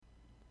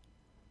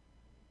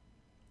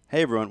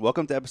Hey everyone,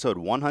 welcome to episode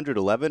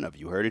 111 of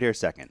You Heard It Here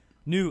Second.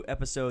 New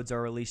episodes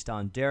are released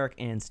on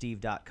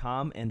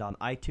DerekandSteve.com and on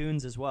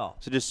iTunes as well.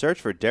 So just search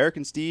for Derek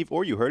and Steve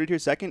or You Heard It Here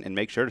Second and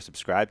make sure to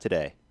subscribe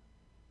today.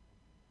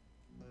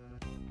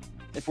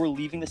 If we're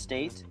leaving the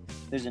state,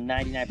 there's a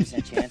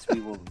 99% chance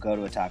we will go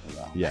to a Taco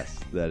Bell. Yes,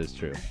 that is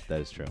true.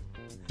 That is true.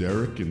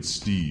 Derek and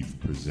Steve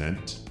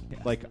present.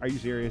 Like, are you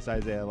serious,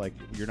 Isaiah? Like,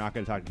 you're not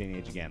going to talk to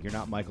Danny Ainge again. You're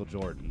not Michael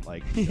Jordan.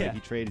 Like, Yeah. he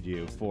traded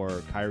you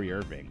for Kyrie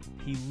Irving.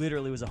 He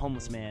literally was a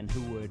homeless man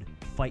who would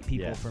fight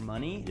people Yeah. for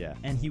money, Yeah.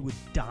 and he would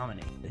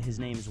dominate. His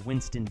name is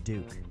Winston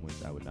Duke, Which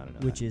I would not have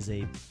known. which is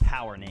a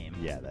power name.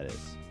 Yeah, that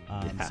is.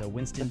 Yeah. So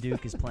Winston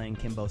Duke is playing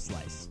Kimbo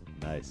Slice.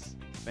 Nice.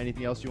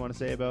 Anything else you want to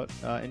say about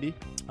Indy?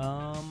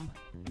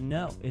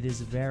 No, it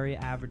is a very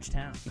average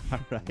town. All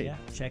right. Yeah,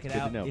 check it Good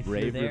out to know. if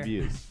Rave you're there.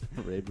 reviews.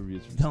 Rave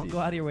reviews from Don't Steve. go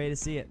out of your way to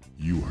see it.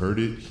 You heard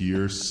it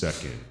here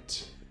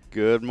second.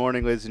 Good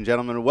morning, ladies and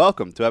gentlemen.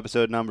 Welcome to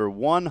episode number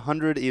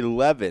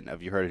 111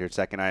 of You Heard It Here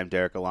Second. I am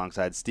Derek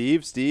alongside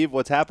Steve. Steve,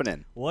 what's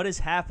happening? What is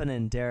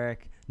happening,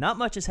 Derek? Not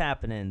much is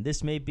happening.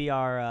 This may be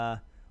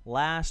our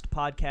last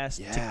podcast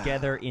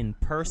together in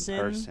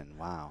person.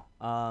 Wow.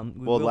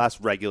 We'll Last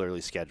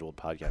regularly scheduled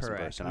podcast Correct.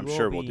 in person. We I'm will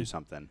sure we'll be- do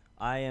something.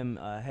 I am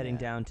heading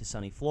down to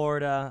sunny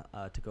Florida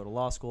to go to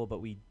law school,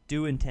 but we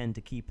do intend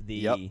to keep the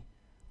Yep.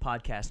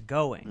 podcast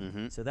going.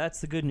 Mm-hmm. So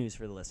that's the good news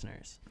for the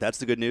listeners. That's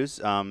the good news.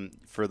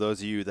 For those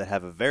of you that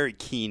have a very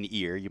keen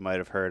ear, you might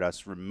have heard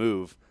us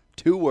remove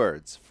two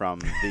words from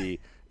the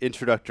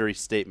introductory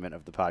statement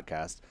of the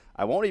podcast.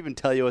 I won't even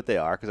tell you what they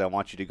are because I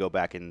want you to go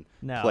back and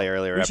No. play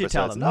earlier We episodes. should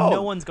tell them. No,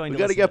 No one's going to We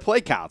got to listen get to it.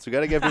 play counts. We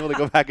got to get people to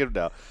go back and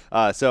know.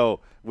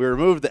 So we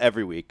removed the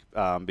every week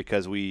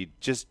because we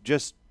just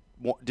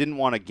didn't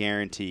want to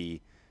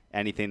guarantee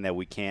anything that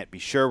we can't be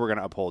sure we're going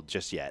to uphold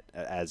just yet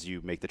as you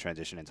make the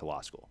transition into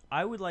law school.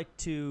 I would like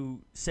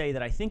to say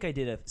that I think I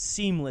did a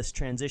seamless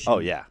transition. Oh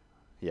yeah.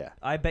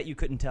 I bet you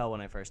couldn't tell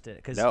when I first did it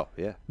because No,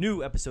 yeah.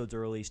 new episodes are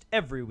released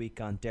every week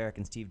on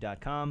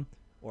DerekandSteve.com,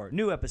 or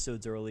new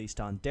episodes are released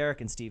on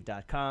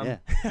DerekandSteve.com. Yeah,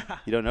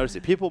 you don't notice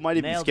it. People might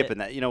even be Nailed skipping it.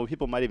 that. You know,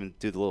 people might even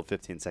do the little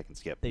 15-second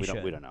skip. They We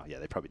should. don't know. Yeah,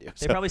 they probably do. They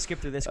So probably skip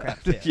through this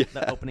crap too. Yeah.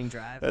 The opening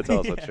drive. That's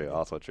also true.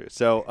 Also true.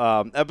 So,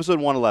 episode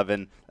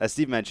 111, as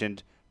Steve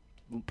mentioned,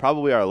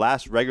 probably our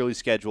last regularly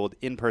scheduled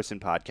in-person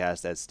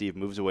podcast as Steve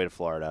moves away to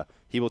Florida.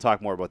 He will talk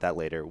more about that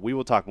later. We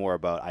will talk more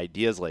about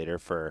ideas later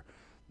for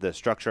the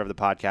structure of the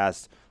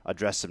podcast,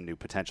 address some new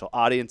potential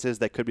audiences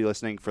that could be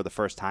listening for the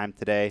first time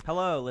today.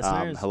 Hello,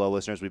 listeners. Hello,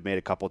 listeners. We've made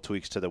a couple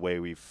tweaks to the way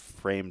we've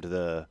framed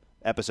the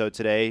episode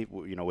today,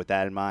 with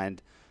that in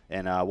mind.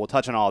 And we'll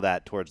touch on all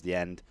that towards the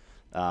end.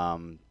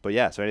 But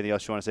yeah, so anything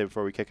else you want to say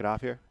before we kick it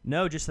off here?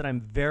 No, just that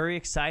I'm very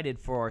excited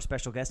for our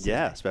special guest today.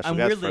 Yeah, special I'm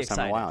guest, weirdly first time in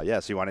a excited. while. Yeah,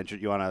 so you want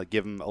to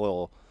give him a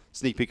little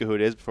sneak peek of who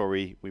it is before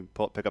we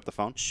pick up the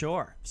phone?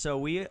 Sure. So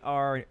we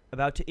are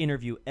about to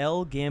interview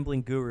El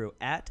Gambling Guru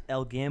at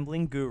El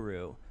Gambling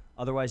Guru,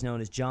 otherwise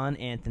known as John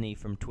Anthony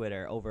from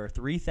Twitter. Over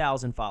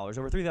 3,000 followers,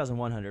 over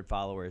 3,100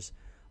 followers.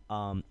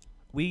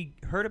 We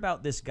heard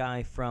about this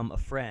guy from a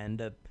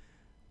friend,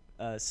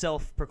 a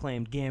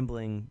self-proclaimed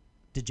gambling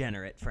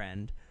degenerate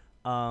friend.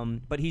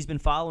 But he's been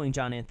following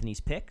John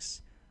Anthony's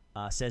picks.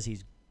 Says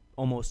he's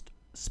almost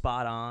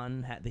spot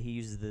on. He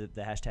uses the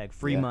hashtag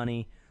free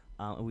money.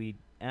 We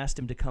asked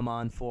him to come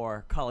on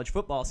for college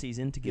football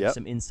season to give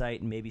some insight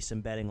and maybe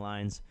some betting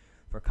lines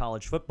for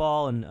college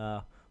football, and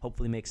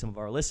hopefully make some of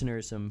our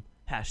listeners some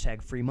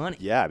hashtag free money.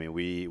 Yeah, I mean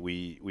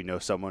we know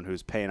someone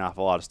who's paying off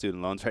a lot of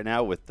student loans right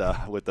now with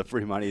the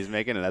free money he's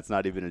making, and that's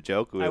not even a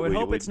joke. I would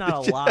hope it's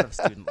not a lot of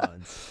student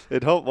loans.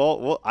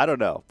 Well, I don't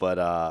know, but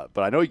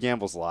I know he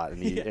gambles a lot,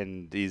 and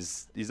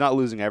he's not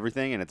losing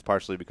everything, and it's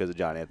partially because of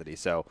John Anthony.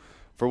 So,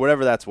 for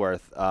whatever that's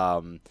worth,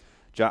 John,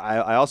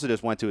 I also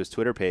just went to his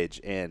Twitter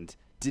page and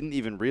didn't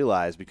even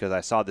realize because I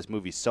saw this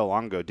movie so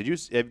long ago. Did you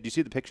see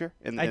the picture?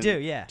 I do,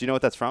 yeah. Do you know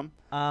what that's from?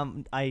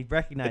 I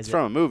recognize It's it.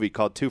 from a movie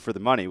called Two for the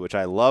Money, which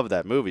I love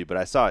that movie, but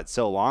I saw it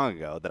so long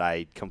ago that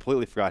I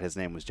completely forgot his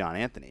name was John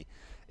Anthony.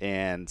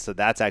 And so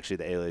that's actually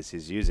the alias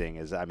he's using.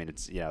 I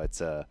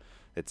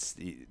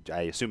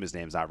assume his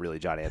name's not really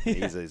John Anthony.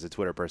 Yeah. He's a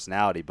Twitter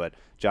personality, but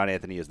John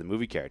Anthony is the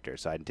movie character.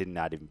 So I did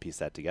not even piece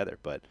that together.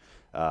 But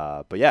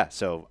yeah,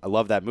 so I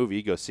love that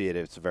movie. Go see it.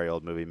 It's a very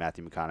old movie,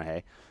 Matthew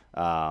McConaughey.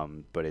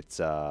 But it's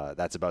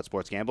that's about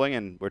sports gambling,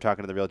 and we're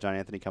talking to the real John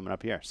Anthony coming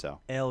up here. So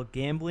El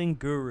Gambling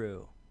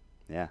Guru.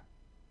 yeah.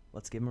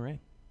 Let's give him a ring.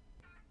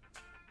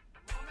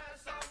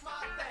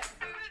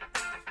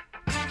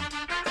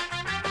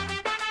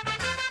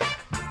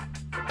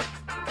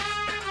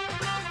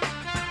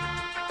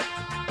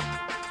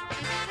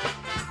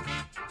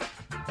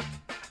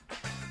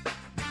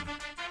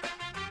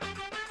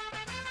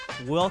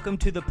 Welcome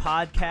to the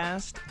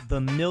podcast, the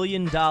 $1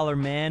 million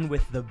man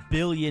with the $1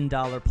 billion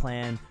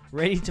plan,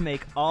 ready to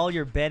make all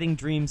your betting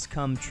dreams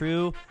come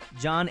true.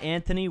 John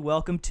Anthony,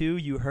 welcome to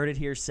You Heard It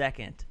Here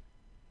Second.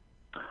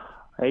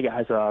 Hey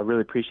guys,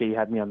 really appreciate you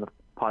having me on the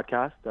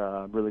podcast.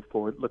 Really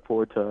look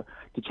forward to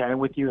chatting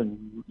with you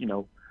and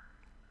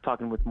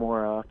talking with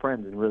more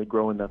friends and really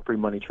growing the free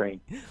money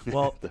train.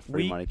 Well, The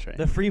free money train.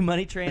 The free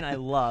money train I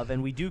love,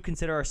 and we do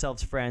consider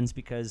ourselves friends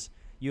because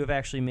you have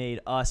actually made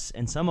us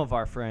and some of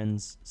our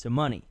friends some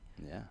money.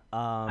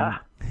 Yeah.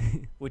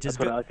 Which is That's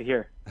what good. I like to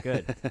hear.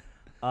 Good.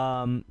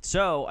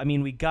 So, I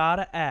mean, we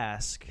gotta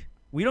ask.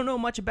 We don't know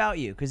much about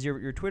you because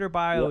your Twitter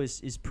bio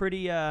is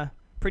pretty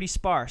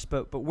sparse.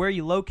 But where are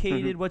you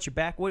located? What's your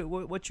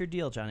what's your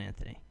deal, John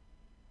Anthony?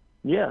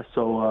 Yeah,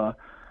 so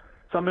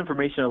some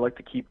information I like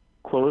to keep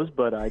closed,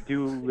 but I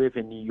do live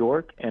in New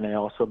York, and I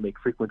also make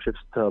frequent trips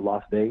to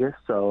Las Vegas.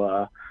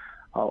 So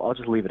I'll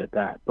just leave it at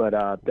that. But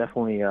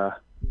definitely,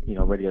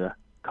 ready to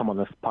come on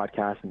this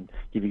podcast and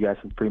give you guys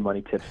some free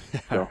money tips.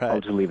 So Right. I'll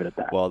just leave it at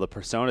that. Well, the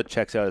persona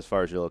checks out as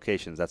far as your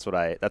locations. That's what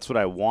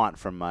I want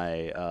from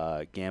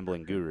my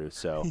gambling guru.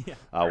 So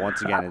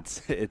once again,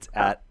 it's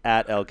at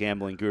El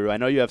Gambling Guru. I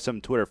know you have some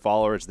Twitter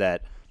followers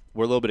that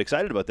were a little bit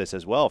excited about this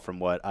as well, from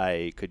what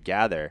I could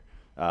gather.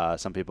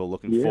 Some people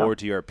looking forward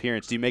to your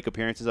appearance. Do you make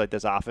appearances like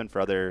this often for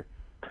other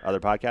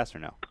podcasts or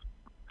no?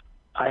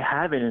 I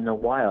haven't in a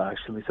while,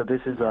 actually. So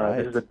this is Right.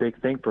 this is a big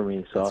thing for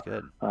me. So That's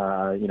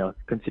good.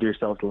 consider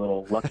yourselves a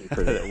little lucky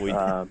for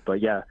this. But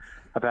yeah,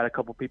 I've had a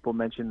couple people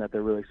mention that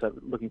they're really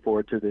looking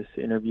forward to this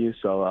interview.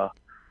 So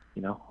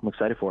I'm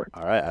excited for it.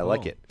 All right, I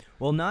like it.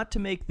 Well, not to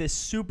make this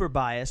super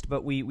biased,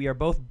 but we are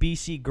both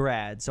BC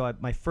grads. So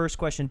my first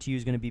question to you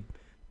is going to be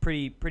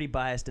pretty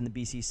biased in the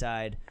BC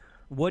side.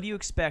 What do you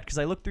expect? Because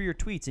I looked through your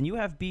tweets, and you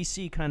have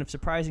BC kind of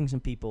surprising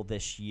some people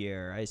this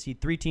year. I see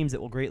 3 teams that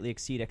will greatly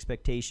exceed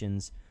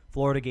expectations: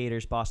 Florida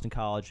Gators, Boston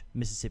College,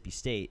 Mississippi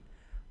State.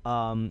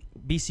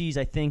 BC's,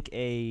 I think,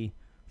 a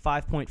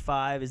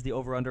 5.5 is the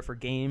over-under for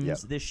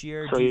games this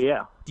year. So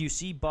do you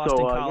see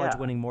Boston College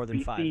winning more than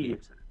BC, 5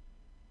 games?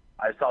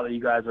 I saw that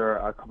you guys are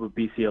a couple of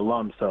BC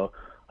alums, so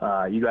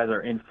you guys are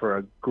in for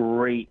a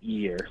great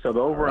year. So the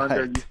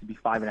over-under used to be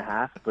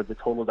 5.5, but the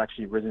total's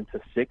actually risen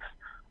to 6.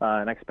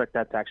 And I expect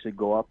that to actually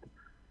go up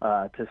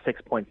to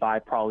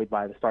 6.5 probably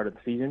by the start of the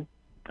season.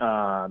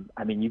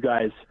 You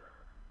guys,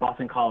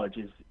 Boston College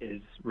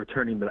is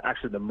returning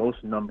the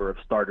most number of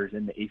starters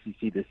in the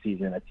ACC this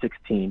season at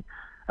 16.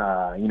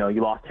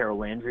 You lost Harold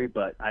Landry,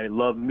 but I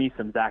love me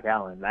some Zach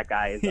Allen. That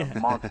guy is a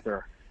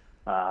monster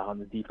on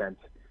the defense.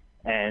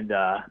 And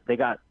they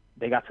got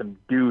some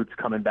dudes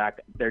coming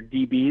back. Their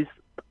DBs,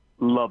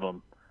 love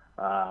them.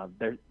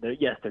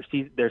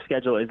 Their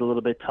schedule is a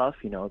little bit tough.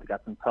 They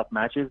got some tough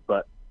matches,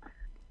 but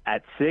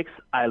at 6,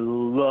 I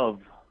love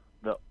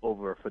the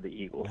over for the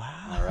Eagles.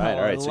 All right.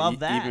 I So love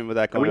that. even with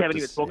that, And we going up haven't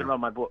to even spoken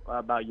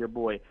about your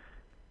boy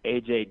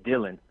AJ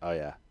Dillon. Oh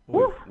yeah,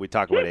 we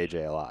talk about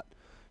AJ a lot,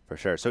 for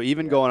sure. So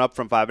even going up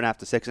from 5.5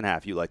 to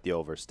 6.5, you like the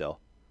over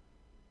still?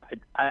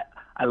 I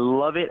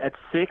love it at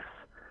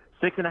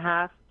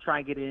 6.5. Try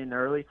and get it in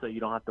early so you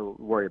don't have to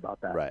worry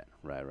about that. Right.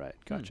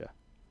 Gotcha.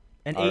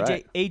 And All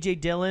right. AJ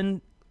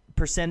Dillon,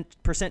 percent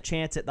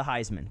chance at the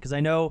Heisman, because I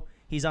know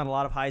he's on a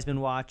lot of Heisman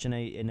watch, and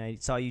I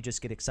saw you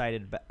just get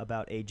excited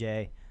about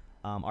AJ,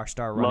 our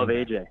star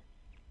running back.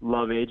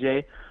 Love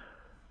AJ.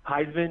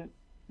 Heisman,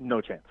 no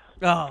chance.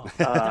 Oh,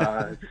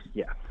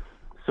 Yeah.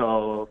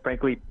 So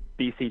frankly,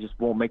 BC just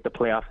won't make the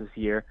playoffs this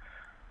year,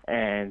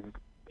 and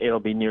it'll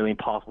be nearly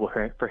impossible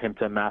for him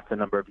to amass the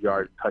number of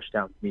yards and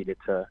touchdowns needed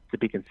to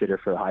be considered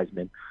for the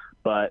Heisman.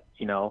 But,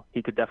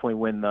 he could definitely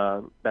win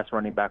the best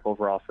running back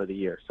overall for the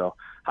year. So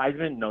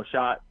Heisman, no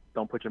shot.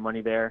 Don't put your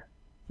money there.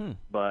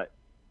 But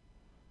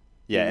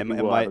Yeah, he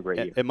will have a great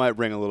year. it might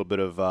bring a little bit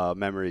of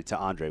memory to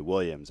Andre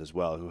Williams as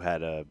well, who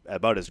had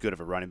about as good of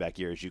a running back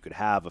year as you could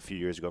have a few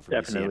years ago for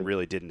BC, and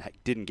really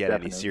didn't get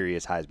any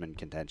serious Heisman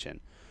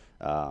contention.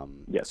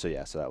 So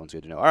that one's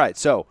good to know. All right,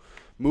 so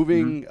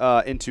moving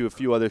into a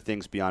few other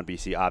things beyond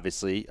BC.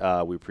 Obviously,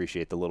 we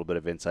appreciate the little bit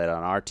of insight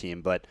on our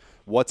team, but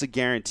what's a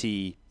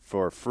guarantee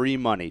for free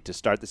money to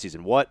start the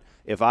season? What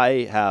if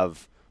I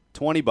have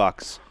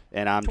 $20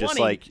 and I'm just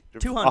like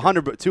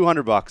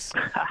 200 bucks,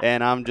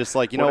 and I'm just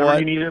like, you know what?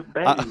 You need to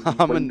bet.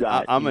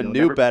 I'm a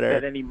new bettor.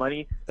 Bet any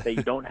money that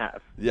you don't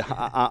have. Yeah,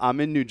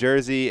 I'm in New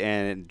Jersey,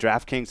 and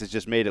DraftKings has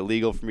just made it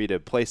legal for me to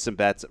place some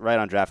bets right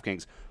on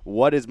DraftKings.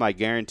 What is my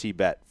guarantee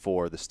bet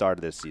for the start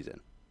of this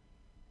season?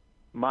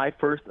 My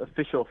first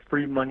official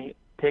free money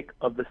pick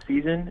of the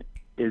season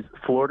is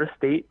Florida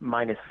State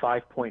minus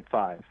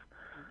 5.5.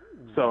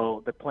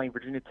 So they're playing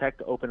Virginia Tech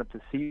to open up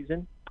the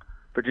season.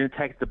 Virginia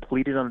Tech is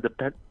depleted on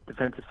the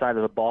defensive side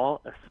of the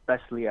ball,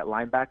 especially at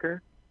linebacker,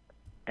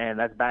 and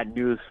that's bad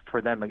news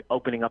for them, like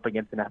opening up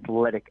against an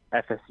athletic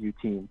FSU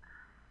team.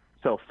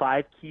 So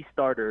 5 key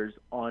starters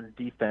on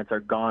defense are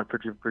gone for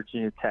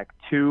Virginia Tech.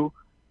 2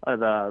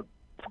 of I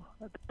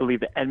believe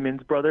the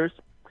Edmonds brothers,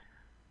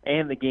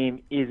 and the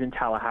game is in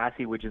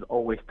Tallahassee, which is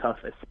always tough,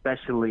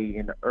 especially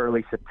in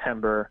early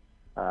September,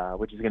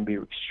 which is going to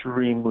be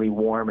extremely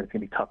warm, and it's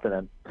going to be tough for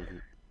them. Mm-hmm.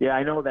 Yeah,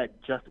 I know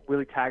that just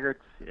Willie Taggart's,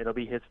 it'll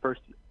be his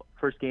first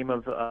game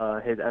of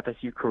his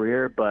FSU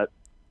career, but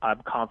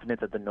I'm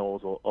confident that the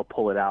Noles will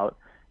pull it out,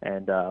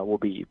 and we'll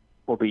be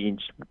eating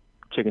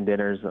chicken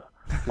dinners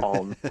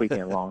all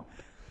weekend long.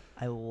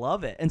 I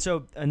love it.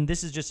 And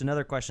this is just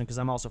another question because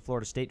I'm also a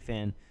Florida State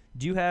fan.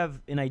 Do you have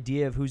an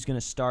idea of who's going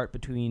to start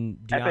between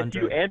DeAndre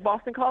FSU and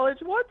Boston College?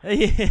 What?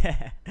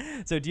 Yeah.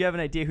 So do you have an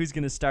idea who's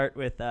going to start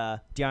with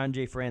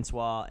DeAndre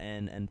Francois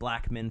and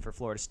Blackman for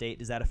Florida State?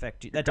 Does that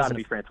affect you? That It's got to doesn't.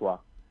 be Francois.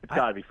 It's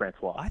got to be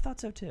Francois. I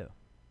thought so too.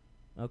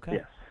 Okay.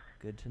 Yes.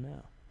 Good to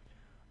know.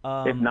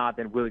 If not,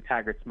 then Willie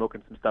Taggart's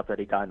smoking some stuff that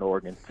he got in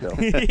Oregon. So.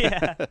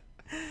 Yeah.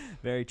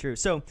 Very true.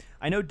 So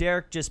I know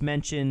Derek just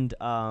mentioned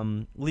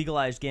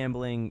legalized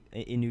gambling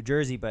in New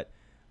Jersey, but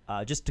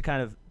just to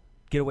kind of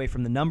get away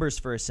from the numbers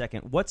for a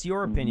second, what's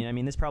your opinion? I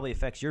mean, this probably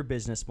affects your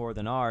business more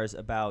than ours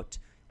about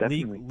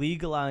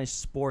legalized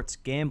sports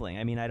gambling.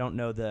 I mean, I don't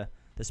know the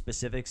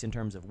specifics in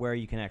terms of where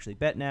you can actually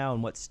bet now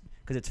and what's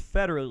because it's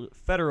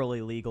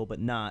federally legal, but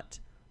not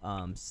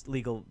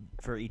legal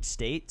for each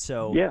state.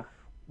 So yeah.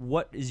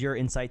 What is your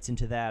insights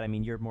into that? I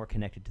mean, you're more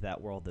connected to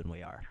that world than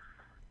we are.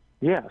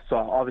 Yeah, so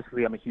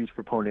obviously I'm a huge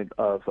proponent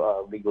of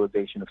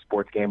legalization of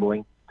sports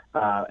gambling.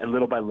 And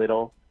little by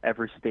little,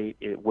 every state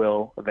it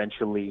will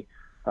eventually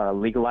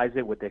legalize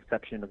it with the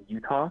exception of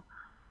Utah.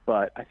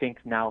 But I think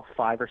now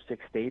 5 or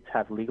 6 states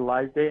have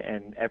legalized it,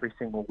 and every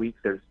single week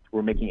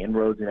we're making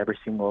inroads in every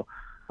single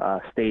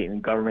state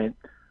and government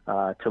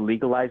to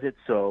legalize it.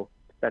 So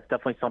that's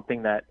definitely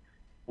something that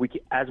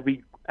as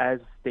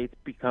it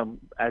becomes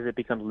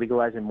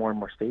legalized in more and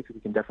more states, we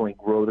can definitely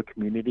grow the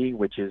community,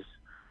 which is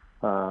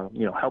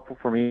helpful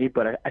for me.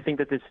 But I think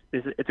that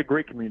it's a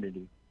great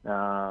community. There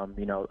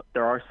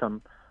are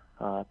some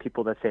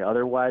people that say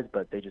otherwise,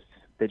 but they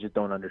just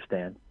don't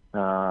understand.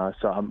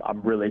 So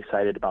I'm really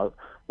excited about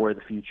where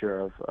the future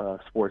of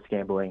sports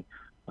gambling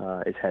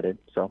is headed.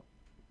 So,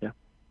 yeah.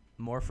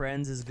 More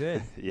friends is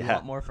good. Yeah. You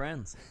want more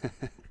friends.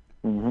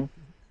 Mm-hmm.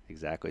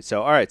 Exactly.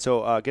 So, all right.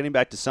 So, getting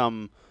back to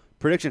some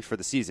predictions for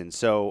the season.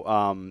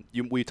 So,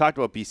 we talked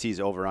about BC's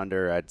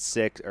over/under at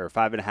 6 or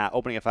 5.5,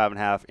 opening at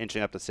 5.5,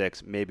 inching up to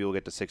 6. Maybe we'll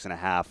get to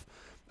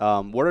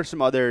 6.5. What are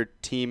some other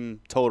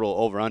team total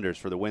over/unders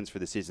for the wins for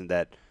the season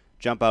that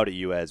jump out at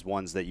you as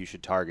ones that you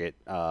should target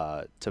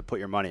to put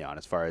your money on,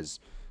 as far as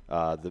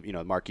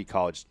the marquee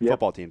college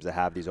football teams that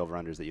have these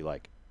over/unders that you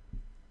like?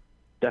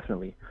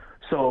 Definitely.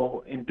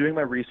 So, in doing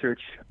my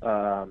research,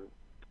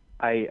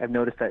 I've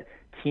noticed that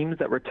teams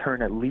that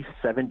return at least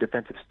 7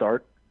 defensive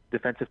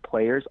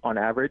players on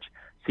average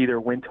see their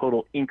win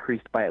total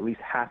increased by at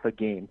least half a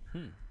game.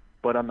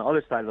 But on the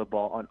other side of the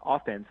ball, on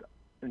offense,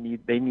 an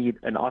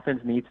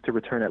offense needs to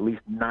return at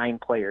least 9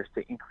 players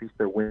to increase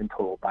their win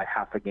total by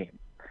half a game.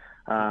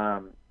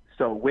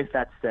 So with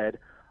that said,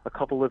 a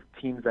couple of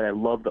teams that I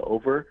love the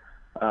over,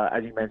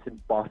 as you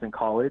mentioned, Boston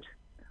College.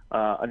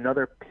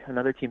 Another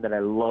team that I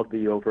love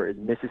the over is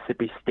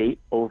Mississippi State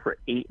over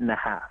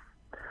 8.5.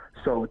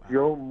 So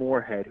Joe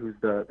Moorhead, who's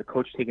the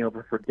coach taking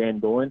over for Dan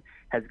Mullen,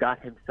 has got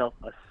himself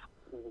a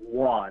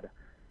squad.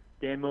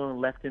 Dan Mullen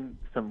left him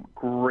some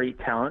great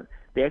talent.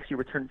 They actually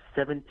returned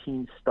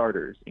 17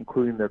 starters,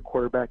 including their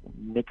quarterback,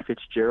 Nick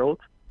Fitzgerald.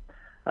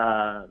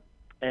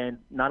 And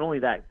not only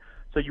that,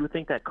 so you would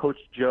think that Coach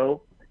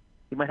Joe,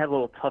 he might have a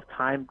little tough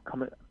time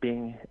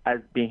being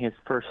his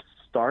first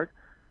start,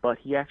 but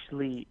he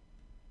actually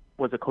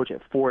was a coach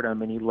at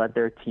Fordham, and he led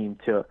their team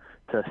to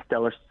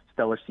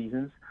stellar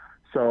seasons.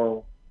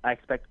 So I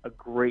expect a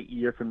great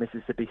year for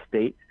Mississippi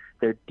State.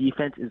 Their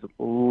defense is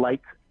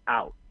lights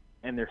out,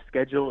 and their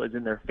schedule is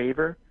in their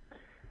favor.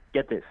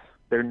 Get this.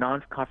 Their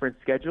non-conference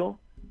schedule,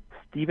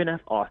 Stephen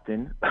F.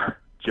 Austin,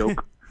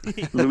 joke.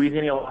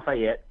 Louisiana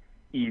Lafayette,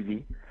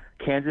 easy.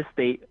 Kansas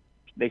State,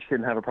 they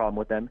shouldn't have a problem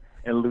with them.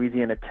 And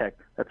Louisiana Tech.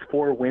 That's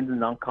 4 wins in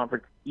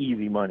non-conference,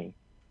 easy money.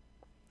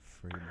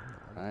 Free money.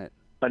 All right.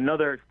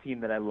 Another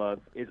team that I love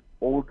is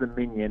Old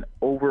Dominion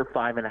over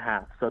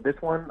 5.5. So this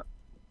one,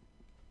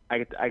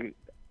 I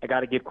got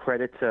to give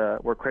credit to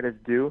where credit's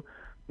due.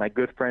 My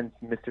good friends,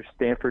 Mr.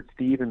 Stanford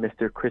Steve and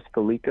Mr. Chris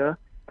Felica,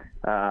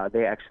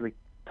 they actually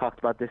talked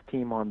about this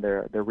team on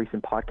their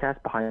recent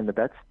podcast, Behind the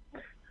Bets.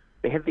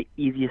 They have the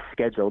easiest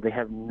schedule. They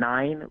have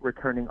 9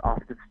 returning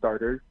offensive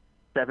starters,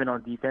 7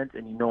 on defense,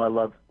 and I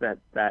love that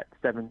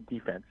 7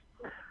 defense.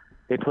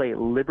 They play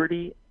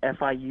Liberty,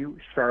 FIU,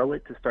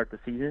 Charlotte to start the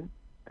season.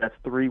 That's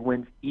 3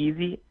 wins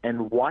easy,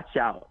 and watch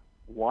out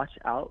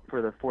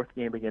for the 4th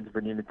game against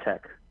Virginia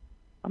Tech.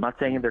 I'm not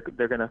saying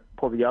they're going to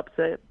pull the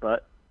upset,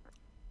 but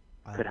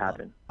could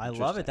happen. I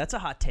love it. That's a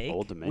hot take.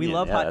 Old Dominion. We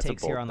love Yeah, hot that's a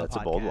takes bold- here on the that's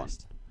podcast. a bold one.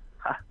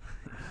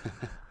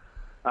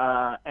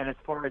 And as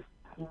far as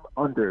team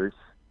unders,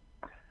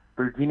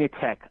 Virginia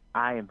Tech,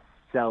 I am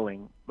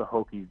selling the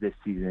Hokies this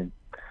season.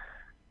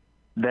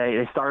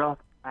 They start off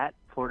at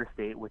Florida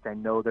State, which I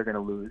know they're going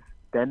to lose.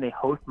 Then they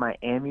host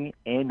Miami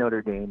and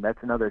Notre Dame.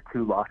 That's another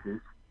 2 losses.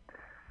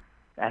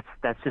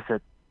 That's just a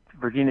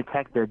Virginia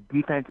Tech. Their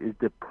defense is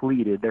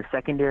depleted. Their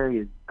secondary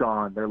is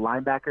gone. Their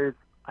linebackers,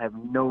 I have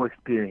no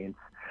experience.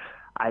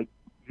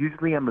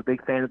 Usually I'm a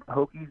big fan of the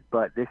Hokies,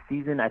 but this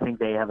season I think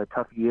they have a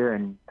tough year,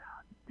 and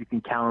you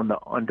can count on the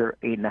under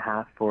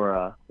 8.5 for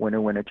a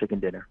winner chicken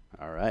dinner.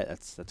 All right,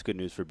 that's good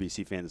news for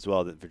BC fans as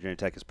well, that Virginia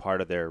Tech is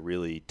part of their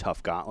really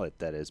tough gauntlet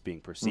that is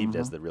being perceived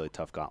as the really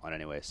tough gauntlet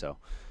anyway. So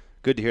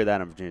good to hear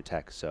that on Virginia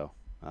Tech. So.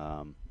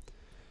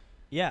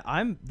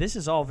 Yeah, this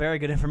is all very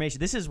good information.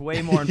 This is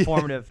way more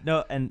informative.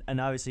 No, and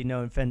obviously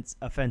no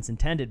offense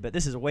intended, but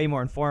this is way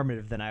more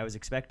informative than I was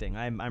expecting.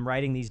 I'm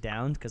writing these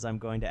down because I'm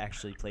going to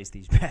actually place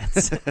these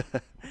bets.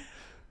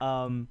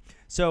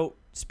 So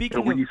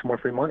speaking we of, need some more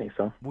free money.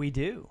 So we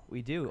do.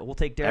 We'll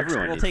take Derek's.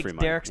 Everyone We'll needs take free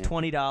money, Derek's yeah.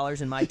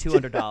 $20 and my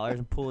 $200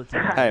 and pull it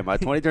together. Hey, my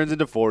 20 turns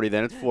into 40,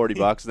 then it's $40,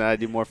 and then I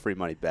do more free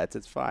money bets.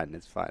 It's fine.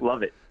 It's fine.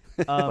 love it.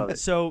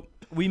 So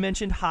we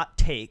mentioned hot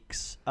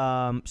takes.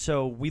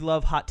 So we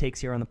love hot takes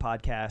here on the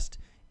podcast.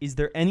 Is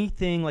there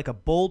anything like a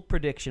bold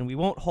prediction? We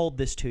won't hold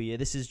this to you.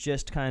 This is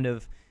just kind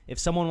of if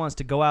someone wants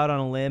to go out on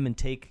a limb and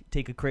take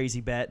a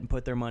crazy bet and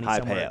put their money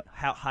somewhere.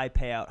 High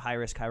payout, high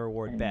risk, high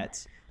reward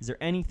bets. Is there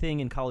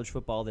anything in college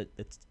football that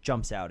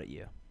jumps out at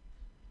you?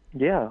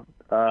 Yeah.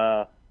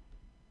 Let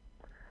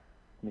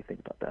me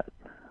think about that.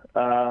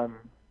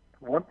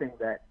 One thing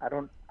that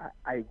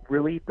I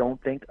really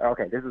don't think.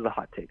 Okay, this is a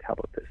hot take. How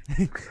about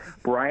this?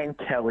 Brian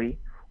Kelly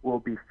will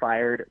be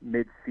fired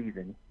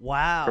mid-season.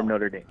 Wow. From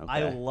Notre Dame.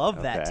 I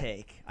love that Okay.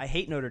 take. I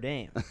hate Notre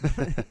Dame.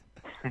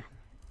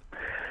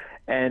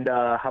 And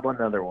how about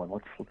another one?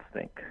 Let's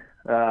think.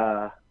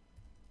 All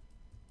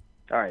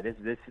right, this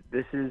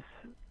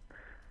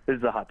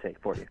is a hot take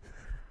for you.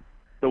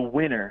 The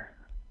winner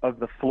of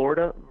the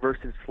Florida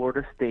versus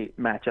Florida State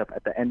matchup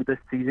at the end of the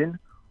season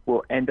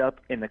will end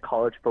up in the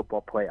college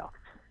football playoffs.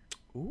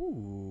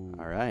 Ooh.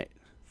 All right.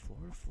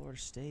 Florida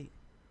State.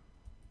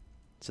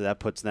 So that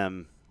puts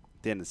them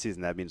at the end of the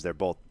season. That means they're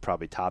both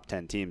probably top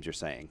 10 teams, you're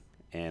saying,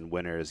 and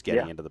winner is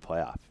getting into the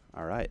playoff.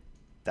 All right.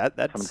 That's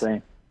what I'm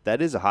saying.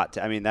 That is a hot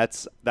I mean,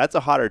 that's a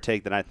hotter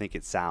take than I think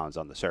it sounds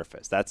on the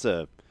surface.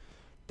 It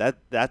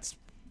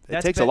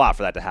takes a lot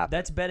for that to happen.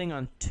 That's betting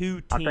on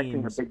two I'm expecting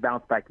a teams. big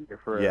bounce back year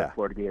for the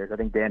Florida Gators. I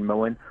think Dan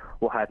Mullen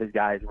will have his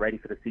guys ready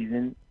for the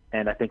season,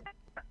 and I think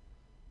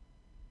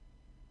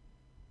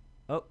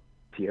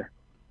here.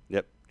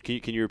 Yep.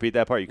 Can you repeat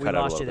that part? You We cut out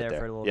a lost little you bit there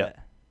for a little Yep.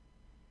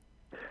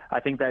 bit. I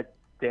think that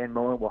Dan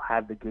Mullen will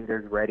have the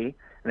Gators ready.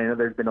 And I know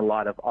there's been a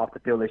lot of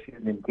off-the-field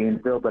issues in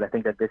Gainesville, but I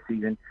think that this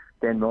season,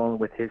 Dan Mullen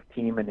with his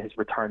team and his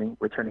returning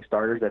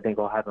starters, I think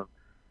he'll have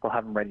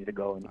them ready to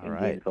go in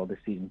Gainesville this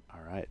season.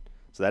 All right.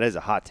 So that is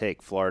a hot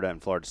take. Florida and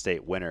Florida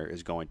State winner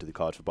is going to the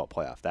college football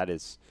playoff.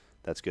 That's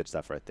good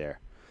stuff right there.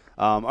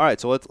 All right.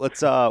 So let's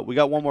we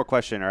got one more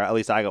question, or at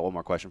least I got one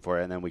more question for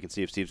you, and then we can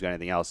see if Steve's got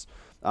anything else.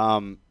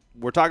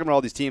 We're talking about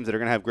all these teams that are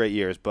going to have great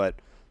years, but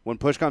when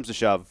push comes to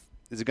shove,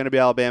 is it going to be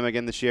Alabama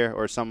again this year,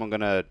 or is someone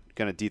going to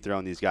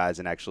dethrone these guys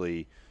and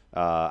actually?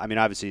 I mean,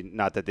 obviously,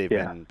 not that they've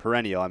been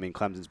perennial. I mean,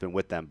 Clemson's been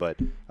with them, but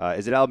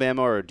is it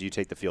Alabama, or do you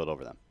take the field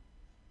over them?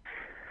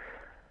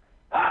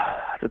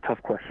 That's a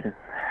tough question.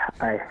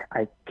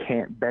 I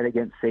can't bet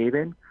against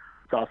Saban,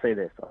 so I'll say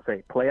this. I'll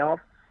say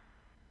playoffs,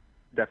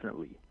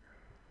 definitely.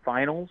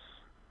 Finals,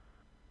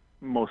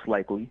 most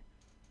likely.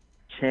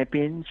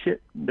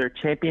 Championship, they're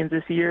champions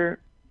this year.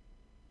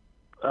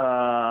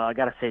 I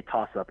gotta say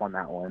toss up on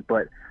that one,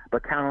 but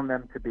count on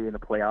them to be in the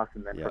playoffs,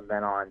 and then from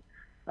then on,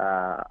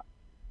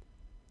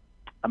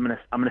 I'm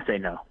gonna say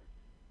no.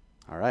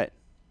 All right.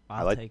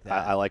 I'll take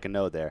that. I like a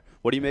no there.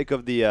 What do you make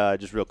of the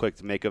just real quick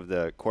to make of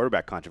the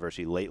quarterback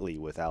controversy lately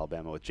with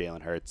Alabama with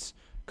Jalen Hurts?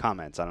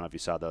 Comments. I don't know if you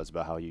saw those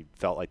about how you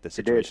felt like the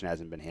situation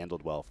hasn't been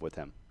handled well with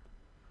him.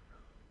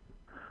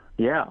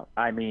 Yeah,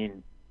 I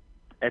mean,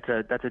 that's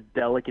a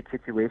delicate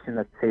situation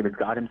that Saban's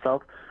got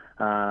himself,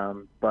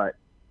 but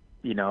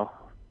you know,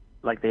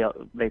 like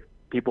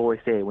people always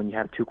say, when you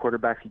have two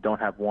quarterbacks, you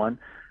don't have one.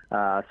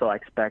 So I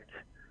expect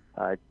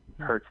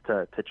Hurts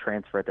to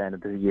transfer at the end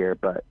of the year,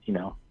 but you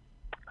know,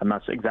 I'm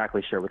not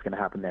exactly sure what's going to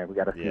happen there. We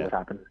got to see what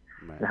happens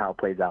and how it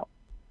plays out.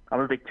 I'm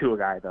a big Tua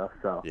guy, though,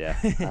 so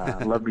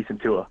I love me some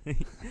Tua.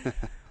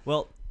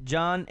 Well,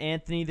 John,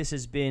 Anthony, this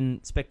has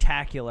been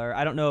spectacular.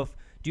 I don't know if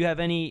do you have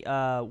any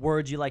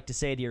words you'd like to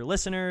say to your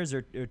listeners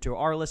or to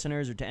our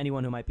listeners or to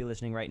anyone who might be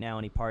listening right now?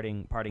 Any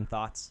parting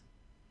thoughts?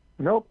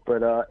 Nope,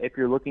 but if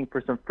you're looking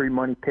for some free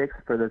money picks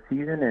for the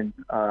season and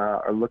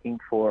are looking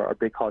for a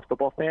big college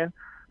football fan,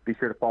 be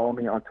sure to follow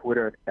me on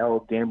Twitter at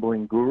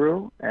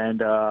LGamblingGuru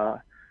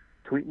and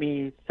tweet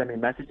me, send me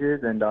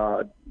messages, and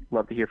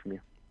love to hear from you.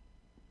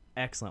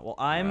 Excellent. Well,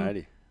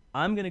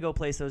 I'm going to go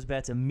place those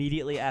bets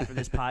immediately after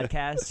this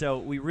podcast. So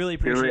we really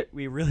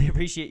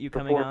appreciate you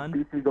coming on.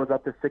 Before BC goes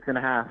up to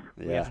 6.5.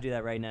 We have to do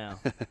that right now.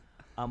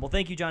 Well,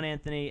 thank you, John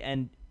Anthony,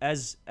 and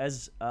as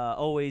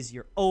always,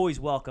 you're always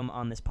welcome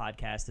on this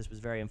podcast. This was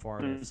very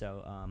informative.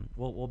 So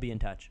we'll be in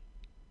touch.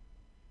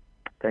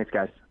 Thanks,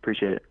 guys.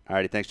 Appreciate it. All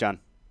righty, thanks, John.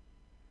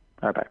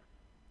 All right, bye.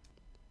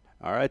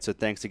 All right, so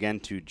thanks again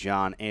to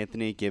John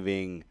Anthony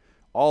giving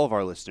all of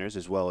our listeners,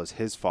 as well as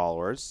his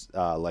followers,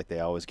 like they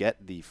always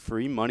get, the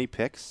free money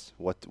picks,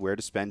 where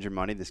to spend your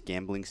money this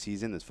gambling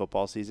season, this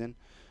football season.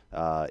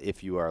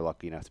 If you are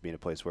lucky enough to be in a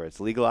place where it's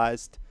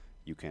legalized,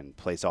 you can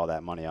place all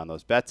that money on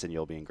those bets, and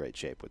you'll be in great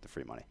shape with the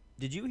free money.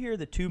 Did you hear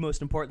the two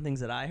most important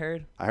things that I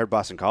heard? I heard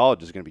Boston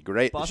College is going to be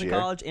great Boston this year.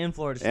 College and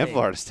Florida State. And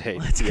Florida State.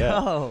 Let's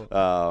go.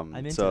 I'm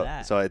into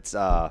that. So it's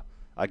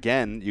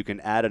again, you can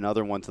add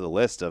another one to the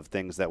list of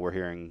things that we're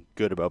hearing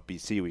good about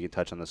BC. We can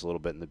touch on this a little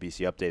bit in the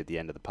BC update at the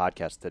end of the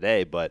podcast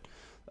today, but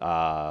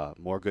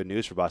more good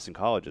news for Boston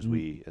College as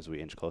we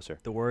inch closer.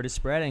 The word is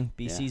spreading.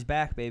 BC's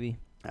back, baby.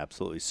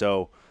 Absolutely.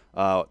 So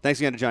thanks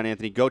again to John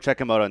Anthony. Go check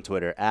him out on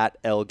Twitter,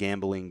 at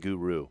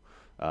LGamblingGuru.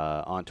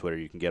 On Twitter,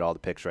 you can get all the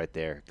picks right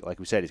there. Like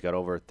we said, he's got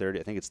over 30,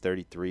 I think it's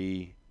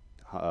 33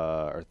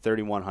 or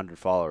 3,100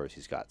 followers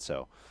he's got.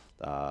 So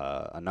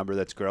a number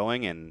that's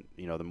growing, and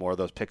the more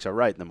those picks are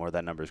right, the more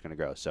that number is going to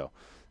grow. So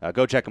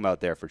go check him out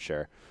there for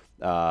sure.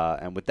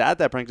 And with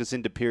that brings us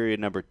into period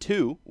number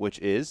 2, which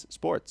is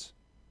sports.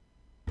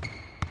 The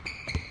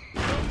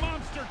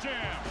Monster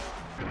Jam.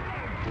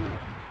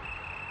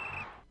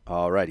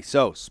 Alrighty,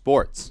 so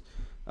sports.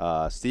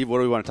 Steve, what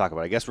do we want to talk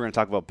about? I guess we're going to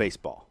talk about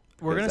baseball.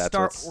 We're gonna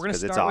start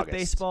with August.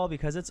 baseball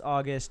because it's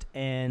August,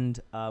 and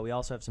we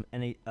also have some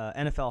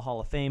NFL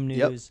Hall of Fame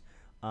news.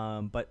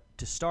 But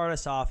to start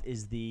us off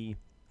is the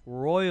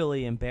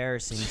royally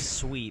embarrassing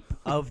sweep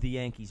of the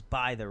Yankees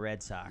by the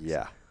Red Sox.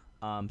 Yeah.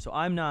 So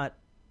I'm not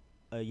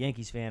a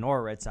Yankees fan or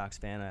a Red Sox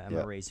fan. I'm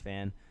a Rays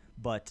fan,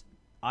 but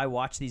I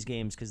watch these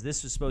games because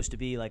this was supposed to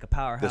be like a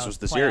powerhouse. This was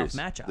the playoff series.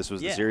 matchup. This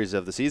was the series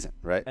of the season,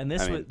 right? And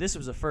this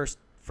was a first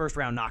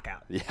round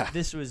knockout. Yeah.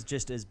 This was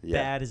just as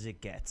bad as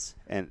it gets.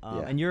 And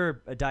and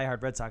you're a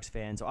diehard Red Sox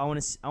fan, so I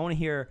want to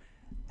hear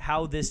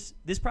how this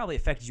probably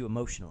affected you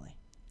emotionally.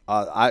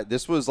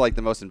 This was like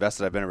the most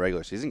invested I've been in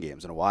regular season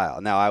games in a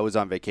while. Now I was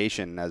on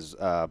vacation, as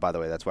by the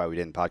way, that's why we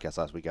didn't podcast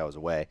last week. I was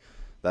away.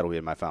 That'll be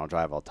in my final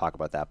drive. I'll talk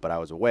about that. But I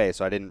was away,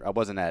 so I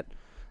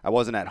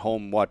wasn't at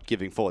home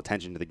giving full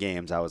attention to the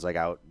games. I was like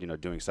out,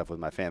 doing stuff with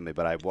my family.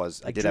 But I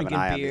did have an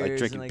eye on like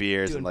drinking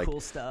beers and like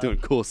doing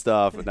cool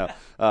stuff.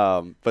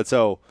 But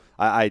so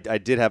I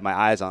did have my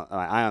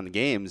eye on the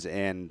games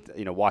and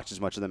watched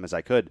as much of them as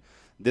I could.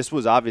 This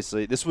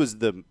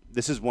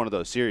is one of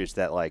those series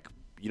that like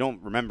you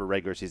don't remember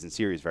regular season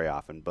series very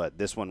often, but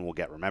this one will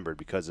get remembered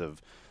because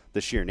of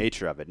the sheer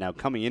nature of it. Now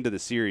coming into the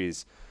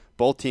series,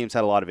 both teams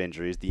had a lot of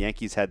injuries. The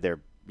Yankees had their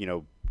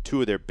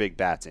 2 of their big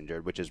bats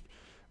injured, which is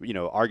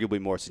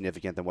arguably more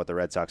significant than what the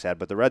Red Sox had.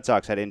 But the Red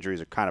Sox had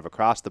injuries kind of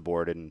across the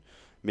board and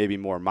maybe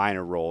more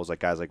minor roles, like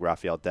guys like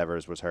Rafael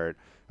Devers was hurt.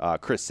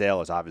 Chris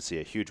Sale is obviously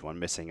a huge one,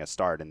 missing a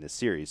start in this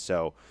series.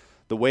 So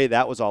the way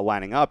that was all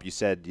lining up, you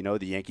said, the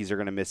Yankees are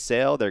going to miss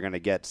Sale. They're going to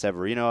get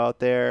Severino out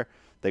there.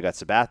 They got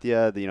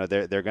Sabathia.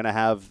 They're going to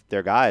have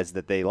their guys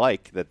that they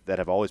like that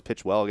have always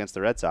pitched well against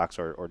the Red Sox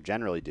or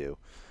generally do.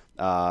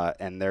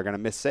 And they're going to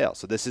miss Sale.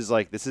 So this is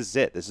it.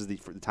 This is the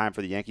time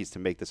for the Yankees to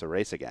make this a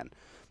race again.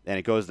 And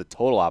it goes the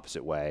total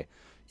opposite way.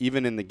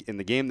 Even in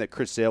the game that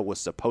Chris Sale was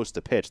supposed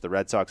to pitch, the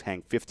Red Sox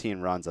hang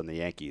 15 runs on the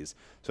Yankees.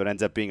 So it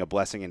ends up being a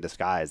blessing in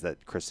disguise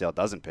that Chris Sale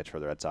doesn't pitch for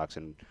the Red Sox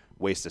and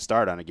waste a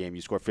start on a game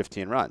you score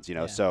 15 runs.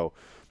 So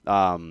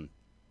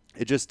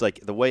it just like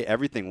the way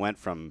everything went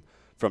from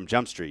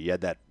Jump Street. You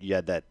had that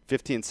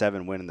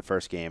 15-7 win in the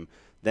first game.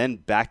 Then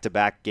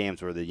back-to-back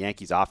games where the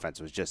Yankees'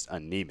 offense was just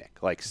anemic.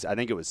 Like I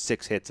think it was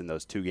 6 hits in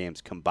those 2 games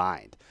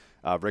combined.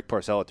 Rick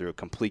Porcello threw a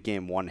complete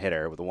game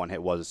one-hitter. With the one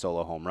hit was a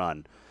solo home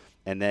run.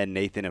 And then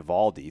Nathan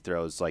Eovaldi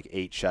throws like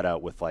 8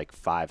 shutout with like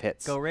 5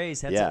 hits. Go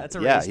Rays! That's a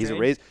Rays. Yeah,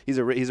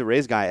 he's a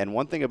Rays guy. And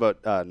one thing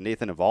about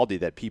Nathan Eovaldi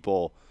that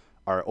people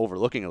are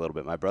overlooking a little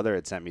bit. My brother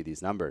had sent me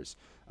these numbers.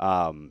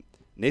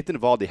 Nathan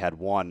Eovaldi had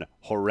one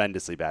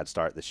horrendously bad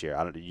start this year.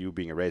 I don't know, you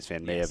being a Rays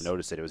fan may have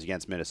noticed it. It was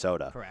against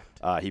Minnesota.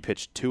 Correct. He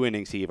pitched 2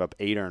 innings. He gave up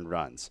 8 earned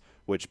runs,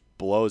 which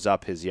blows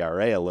up his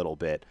ERA a little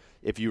bit.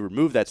 If you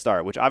remove that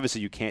start, which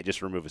obviously you can't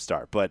just remove a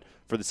start, but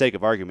for the sake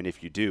of argument,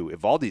 if you do,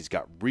 Eovaldi's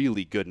got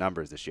really good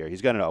numbers this year.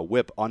 He's got a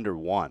whip under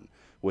 1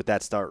 with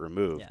that start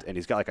removed, and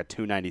he's got like a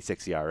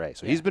 2.96 ERA.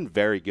 So he's been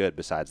very good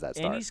besides that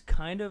start. And he's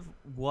kind of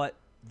what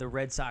the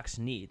Red Sox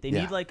need. They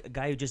need like a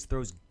guy who just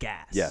throws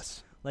gas.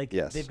 Yes.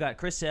 They've got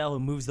Chris Sale who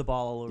moves the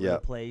ball all over the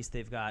place.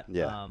 They've got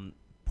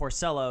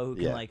Porcello who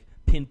can like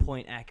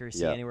pinpoint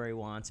accuracy anywhere he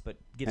wants, but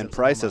gives and up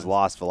Price some has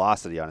lost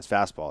velocity on his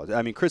fastball.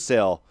 I mean, Chris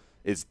Sale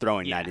is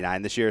throwing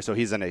 99 this year, so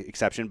he's an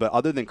exception. But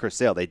other than Chris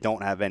Sale, they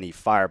don't have any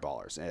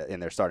fireballers in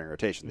their starting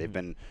rotation. They've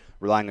been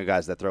relying on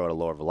guys that throw at a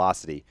lower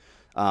velocity.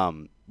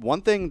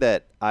 One thing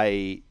that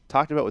I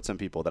talked about with some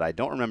people that I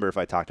don't remember if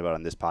I talked about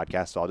on this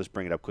podcast, so I'll just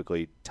bring it up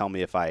quickly. Tell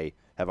me if I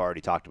have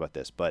already talked about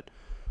this. But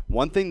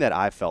one thing that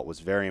I felt was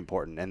very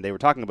important, and they were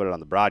talking about it on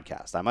the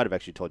broadcast, I might have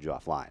actually told you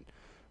offline,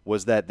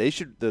 was that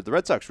the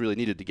Red Sox really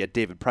needed to get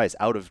David Price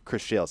out of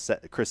Chris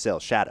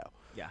Sale's shadow.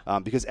 Yeah.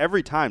 Because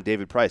every time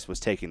David Price was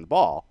taking the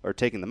ball or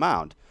taking the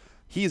mound,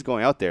 he's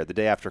going out there the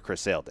day after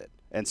Chris Sale did.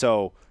 And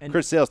so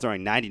Chris Sale's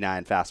throwing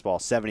 99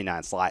 fastball,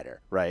 79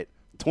 slider, right?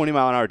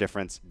 20-mile-an-hour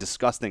difference,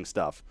 disgusting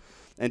stuff.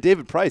 And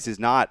David Price is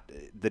not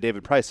the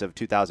David Price of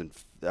 2000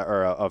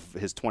 or of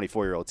his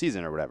 24-year-old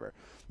season or whatever.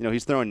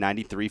 He's throwing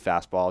 93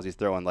 fastballs. He's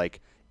throwing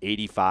like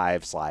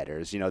 85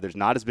 sliders. There's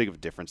not as big of a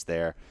difference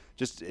there.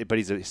 But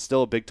he's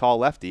still a big, tall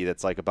lefty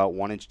that's like about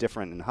 1 inch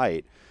different in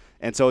height.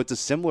 And so it's a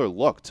similar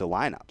look to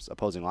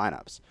opposing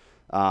lineups.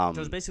 So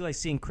it's basically like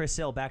seeing Chris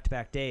Sale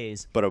back-to-back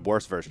days, but a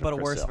worse version. but of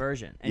a Chris worse Sale.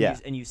 version. And Yeah.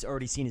 you've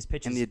already seen his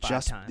pitches And the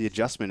 5 times. the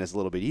adjustment is a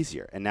little bit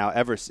easier. And now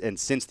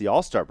since the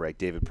All-Star break,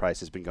 David Price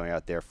has been going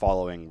out there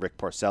following Rick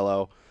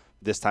Porcello,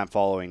 this time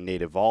following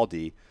Nate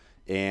Eovaldi,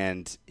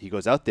 and he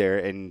goes out there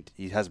and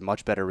he has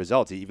much better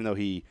results. Even though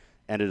he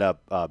ended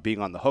up being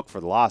on the hook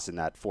for the loss in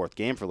that fourth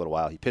game for a little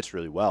while, he pitched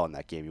really well in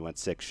that game. He went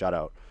 6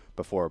 shutout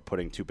before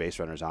putting 2 base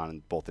runners on,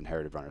 and both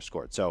inherited runners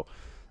scored. So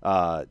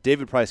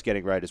David Price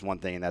getting right is one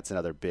thing, and that's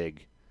another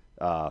big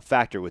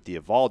factor with the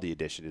Eovaldi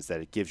addition is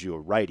that it gives you a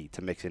righty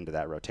to mix into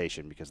that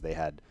rotation because they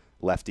had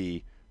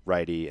lefty,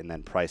 righty, and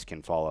then Price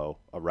can follow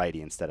a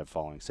righty instead of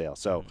following Sale.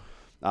 So,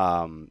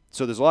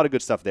 so there's a lot of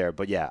good stuff there.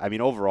 But yeah, I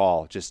mean,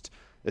 overall, just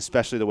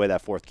especially the way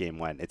that fourth game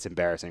went, it's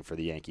embarrassing for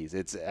the Yankees.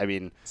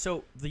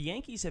 So the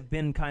Yankees have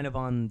been kind of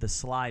on the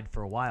slide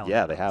for a while.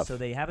 Yeah, now. they have. So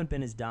they haven't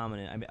been as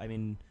dominant. I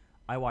mean,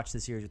 I watched the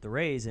series with the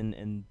Rays,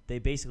 and they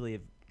basically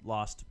have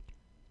lost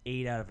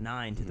 8 out of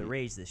 9 to the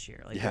Rays this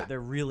year. Like Yeah. they're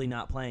really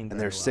not playing very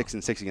and they're well.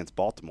 6-6 against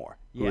Baltimore,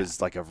 who Yeah.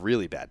 is like a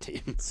really bad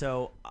team.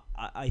 So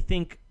I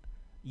think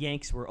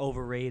Yanks were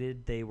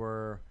overrated. They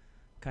were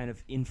kind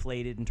of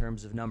inflated in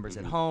terms of numbers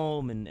at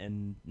home,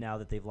 and now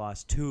that they've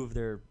lost 2 of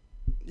their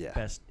Yeah.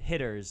 best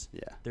hitters,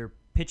 Yeah. their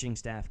pitching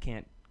staff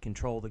can't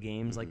control the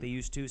games like they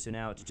used to. So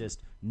now it's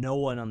just no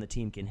one on the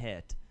team can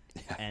hit,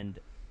 and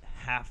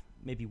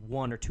maybe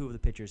 1 or 2 of the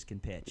pitchers can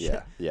pitch.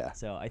 Yeah, yeah.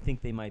 So I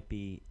think they might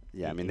be.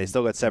 Yeah, I mean, they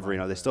still got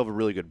Severino. They still have a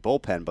really good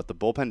bullpen, but the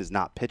bullpen is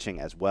not pitching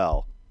as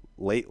well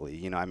lately.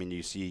 You know, I mean,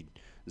 you see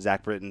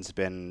Zach Britton's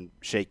been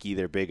shaky,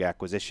 their big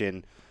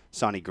acquisition.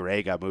 Sonny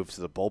Gray got moved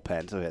to the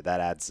bullpen, so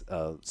that adds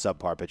a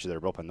subpar pitcher to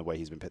their bullpen the way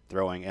he's been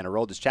throwing. And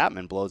Aroldis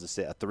Chapman blows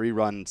a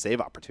 3-run save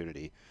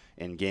opportunity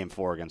in Game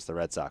 4 against the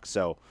Red Sox.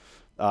 So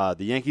the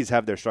Yankees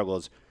have their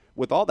struggles.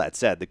 With all that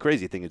said, the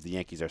crazy thing is the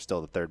Yankees are still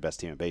the 3rd best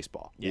team in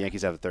baseball. The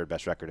Yankees have the 3rd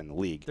best record in the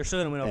league. They're still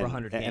going to win over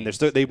 100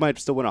 games. And they might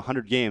still win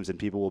 100 games, and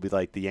people will be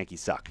like, the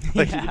Yankees suck.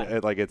 Like, you know,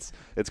 like it's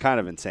kind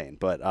of insane.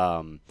 But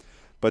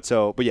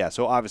so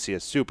obviously a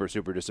super,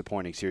 super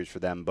disappointing series for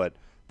them. But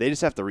they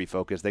just have to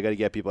refocus. They got to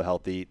get people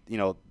healthy. You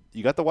know,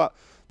 you got the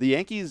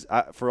Yankees.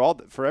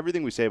 For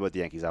everything we say about the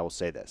Yankees, I will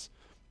say this: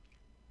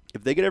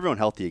 if they get everyone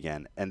healthy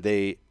again and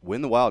they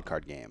win the wild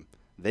card game,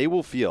 they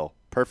will feel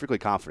perfectly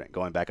confident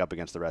going back up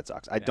against the Red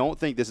Sox. I don't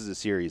think this is a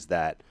series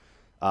that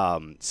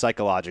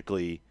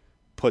psychologically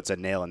puts a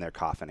nail in their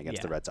coffin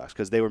against the Red Sox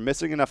because they were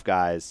missing enough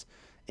guys,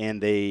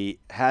 and they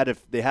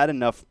had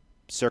enough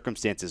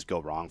circumstances go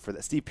wrong for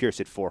that. Steve Pearce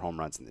hit 4 home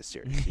runs in this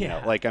series. You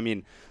know,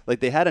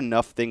 they had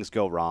enough things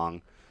go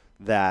wrong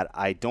that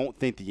I don't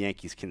think the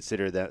Yankees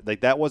consider that. Like,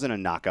 that wasn't a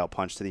knockout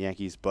punch to the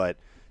Yankees, but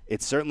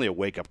it's certainly a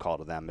wake-up call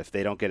to them. If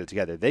they don't get it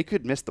together, they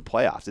could miss the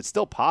playoffs. It's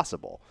still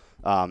possible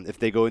if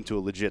they go into a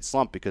legit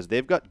slump because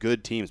they've got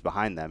good teams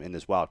behind them in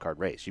this wild card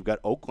race. You've got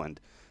Oakland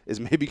is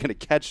maybe going to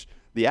catch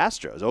the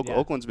Astros.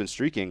 Oakland's been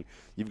streaking.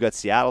 You've got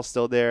Seattle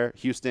still there.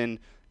 Houston,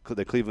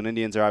 the Cleveland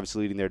Indians are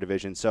obviously leading their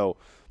division. So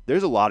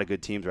there's a lot of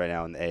good teams right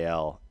now in the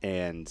AL,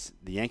 and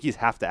the Yankees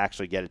have to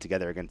actually get it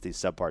together against these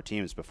subpar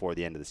teams before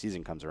the end of the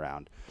season comes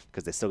around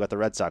because they still got the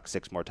Red Sox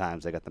 6 more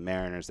times. They got the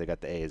Mariners. They got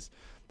the A's.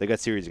 They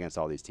got series against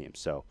all these teams.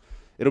 So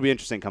it'll be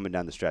interesting coming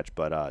down the stretch,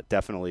 but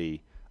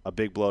definitely a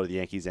big blow to the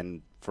Yankees,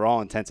 and for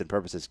all intents and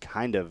purposes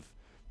kind of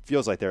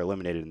feels like they're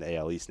eliminated in the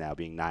AL East now,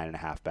 being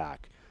 9.5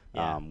 back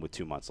with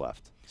 2 months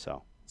left.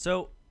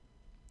 So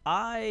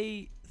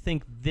I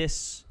think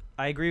this –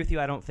 I agree with you.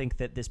 I don't think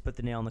that this put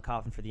the nail in the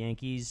coffin for the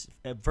Yankees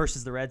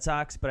versus the Red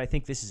Sox, but I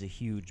think this is a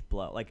huge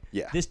blow. Like,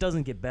 this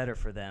doesn't get better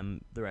for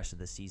them the rest of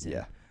the season.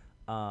 Yeah.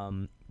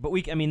 But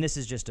this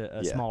is just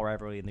a small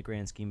rivalry in the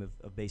grand scheme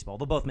of baseball.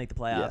 They'll both make the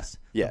playoffs.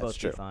 Yeah, They'll both it's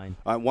true. be fine.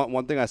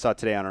 One thing I saw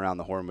today on Around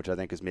the Horn, which I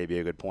think is maybe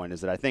a good point,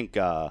 is that I think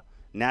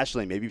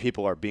nationally maybe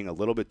people are being a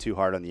little bit too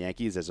hard on the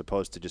Yankees as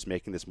opposed to just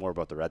making this more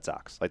about the Red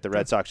Sox. Like, the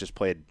Red Sox just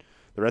played –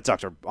 the Red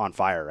Sox are on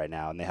fire right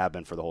now, and they have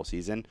been for the whole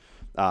season.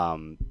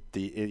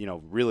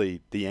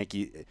 Really the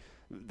Yankee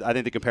 – I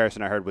think the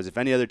comparison I heard was if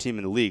any other team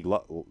in the league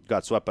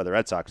got swept by the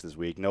Red Sox this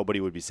week,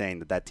 nobody would be saying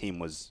that team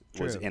was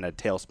in a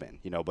tailspin,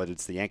 but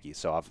it's the Yankees.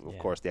 So, of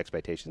course, the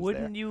expectations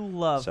Wouldn't there. you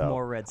love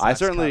more Red Sox I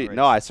certainly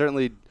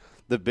coverage?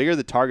 The bigger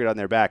the target on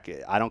their back,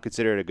 I don't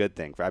consider it a good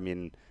thing.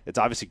 It's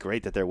obviously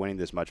great that they're winning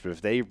this much, but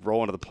if they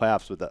roll into the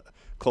playoffs with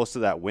close to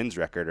that wins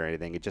record or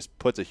anything, it just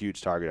puts a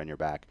huge target on your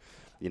back.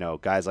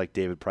 Guys like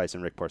David Price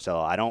and Rick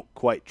Porcello, I don't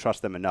quite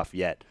trust them enough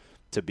yet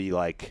to be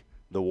like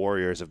the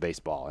Warriors of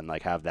baseball and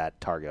like have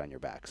that target on your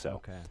back.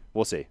 So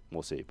we'll see.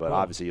 But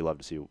obviously you love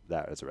to see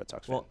that as a Red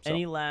Sox fan. Well,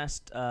 any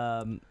last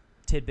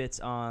tidbits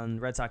on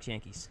Red Sox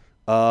Yankees?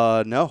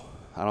 No,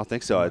 I don't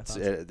think so.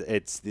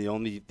 It's the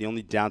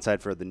only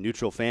downside for the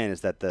neutral fan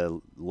is that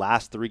the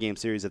last 3-game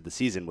series of the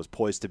season was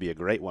poised to be a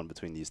great one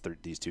between these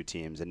two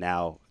teams, and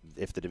now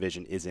if the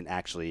division isn't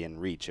actually in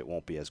reach, it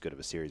won't be as good of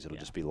a series. It'll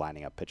just be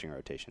lining up pitching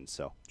rotations.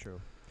 So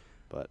true.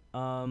 But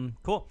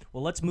cool.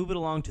 Well, let's move it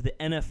along to the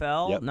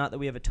NFL. Yep. Not that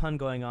we have a ton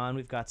going on.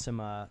 We've got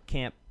some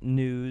camp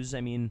news.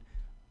 I'm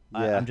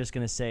just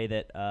going to say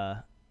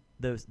that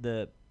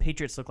the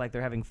Patriots look like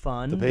they're having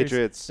fun. The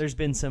Patriots. There's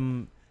been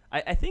some.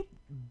 I think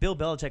Bill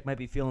Belichick might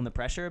be feeling the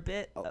pressure a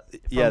bit.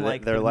 Yeah, from,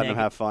 like, they're the letting him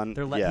have fun.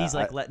 He's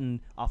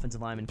letting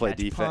offensive linemen play catch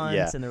defense. punts,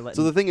 Yeah. and they're letting.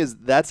 So the thing is,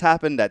 that's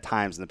happened at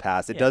times in the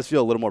past. It Yeah. does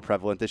feel a little more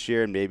prevalent this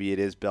year, and maybe it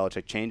is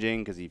Belichick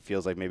changing because he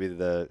feels like maybe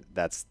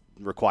that's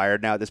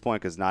required now at this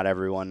point because not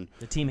everyone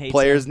the team hates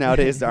players him.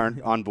 nowadays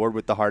aren't on board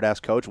with the hard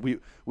ass coach.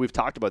 We've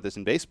talked about this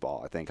in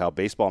baseball. I think how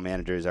baseball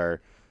managers are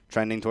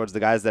trending towards the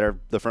guys that are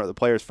the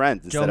players'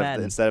 friends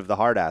instead of the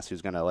hard ass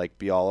who's gonna like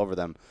be all over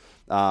them.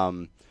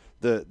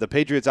 The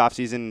Patriots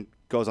offseason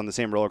goes on the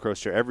same roller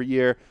coaster every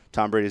year.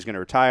 Tom Brady's going to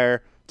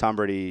retire. Tom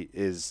Brady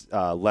is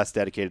less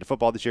dedicated to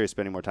football this year. He's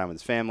spending more time with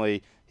his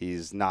family.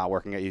 He's not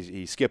working.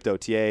 He skipped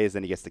OTAs.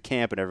 Then he gets to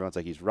camp, and everyone's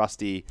like he's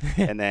rusty.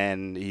 And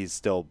then he's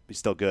still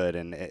good,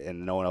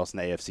 and no one else in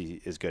the AFC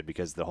is good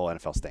because the whole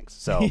NFL stinks.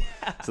 So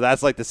so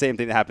that's like the same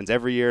thing that happens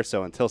every year.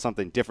 So until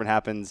something different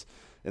happens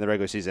in the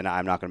regular season,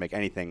 I'm not going to make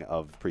anything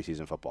of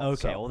preseason football.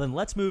 Okay, well then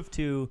let's move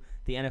to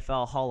the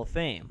NFL Hall of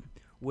Fame,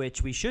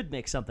 which we should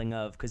make something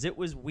of because it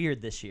was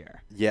weird this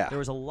year. Yeah. There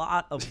was a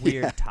lot of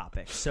weird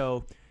topics.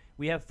 So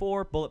we have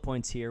 4 bullet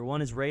points here.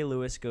 One is Ray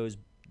Lewis goes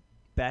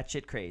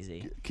batshit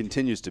crazy.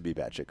 Continues to be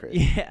batshit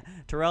crazy. Yeah.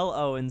 Terrell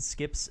Owens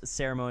skips a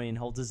ceremony and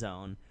holds his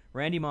own.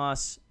 Randy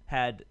Moss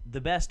had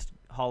the best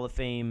Hall of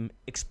Fame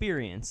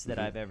experience that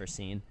I've ever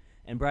seen.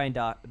 And Brian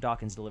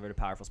Dawkins delivered a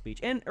powerful speech.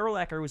 And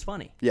Urlacher was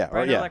funny. Yeah.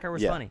 Brian Urlacher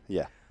was funny.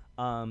 Yeah.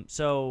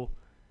 So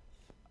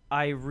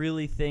I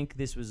really think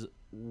this was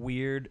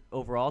weird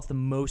overall. It's the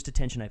most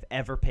attention I've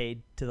ever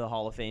paid to the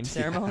Hall of Fame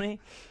ceremony.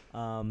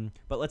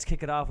 But let's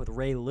kick it off with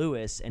Ray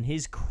Lewis and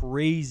his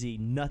crazy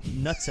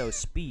nutso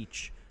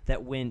speech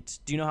that went.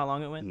 Do you know how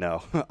long it went?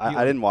 No,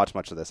 I didn't watch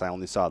much of this. I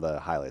only saw the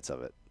highlights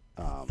of it.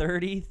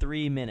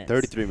 33 minutes.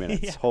 33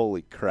 minutes. Yeah.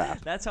 Holy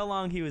crap. That's how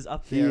long he was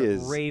up there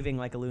raving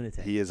like a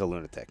lunatic. He is a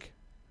lunatic.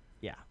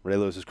 Yeah. Ray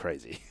Lewis is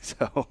crazy.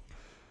 So,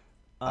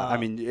 I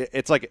mean,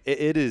 it's like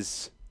it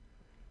is.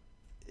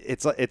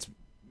 It's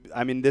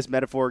I mean, this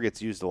metaphor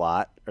gets used a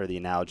lot, or the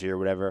analogy, or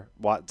whatever.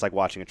 It's like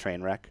watching a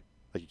train wreck.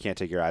 Like you can't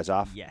take your eyes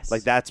off. Yes.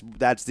 Like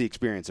that's the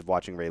experience of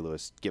watching Ray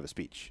Lewis give a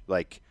speech.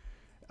 Like,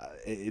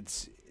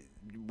 it's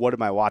what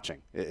am I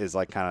watching? It is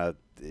like kind of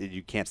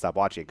you can't stop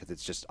watching it because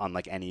it's just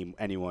unlike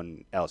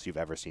anyone else you've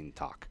ever seen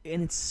talk.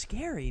 And it's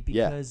scary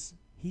because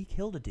he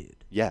killed a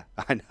dude. Yeah,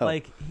 I know.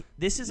 Like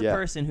this is a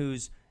person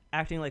who's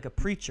acting like a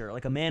preacher,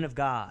 like a man of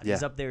God. Yeah.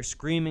 He's up there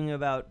screaming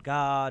about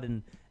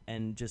God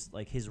and just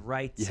like his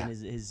rights and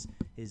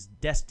his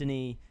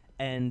destiny,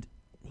 and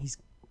he's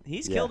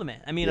killed a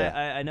man. I mean,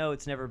 I know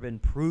it's never been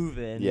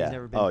proven. Yeah. He's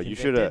never been you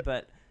convicted, should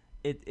but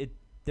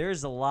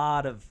there's a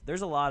lot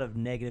of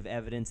negative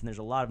evidence, and there's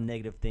a lot of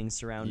negative things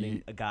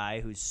surrounding a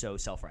guy who's so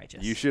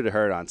self-righteous. You should have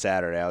heard on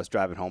Saturday. I was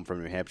driving home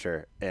from New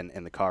Hampshire and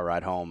in the car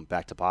ride home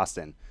back to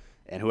Boston,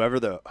 and whoever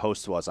the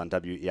host was on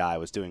WEI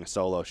was doing a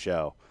solo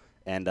show,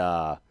 and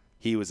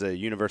he was a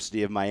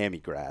University of Miami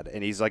grad,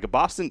 and he's like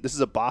this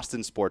is a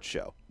Boston sports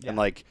show, and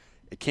like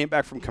it came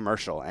back from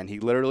commercial, and he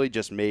literally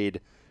just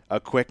made a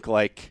quick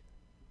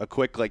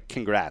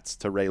congrats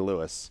to Ray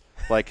Lewis,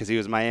 like because he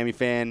was a Miami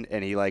fan,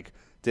 and he like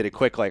did a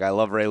quick I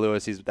love Ray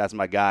Lewis, that's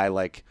my guy,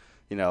 like.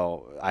 You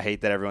know, I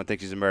hate that everyone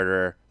thinks he's a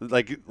murderer.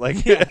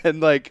 And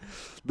like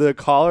the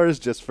callers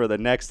just for the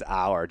next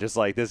hour, just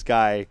like this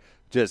guy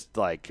just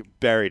like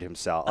buried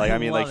himself. Like I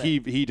mean, like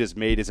he just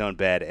made his own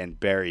bed and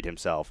buried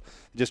himself.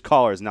 Just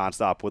callers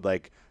nonstop with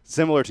like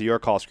similar to your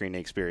call screening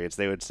experience.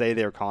 They would say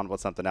they were calling about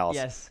something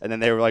else, and then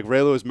they were like,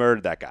 Ray Lewis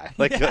murdered that guy.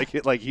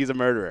 Like he's a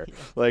murderer.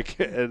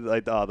 And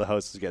the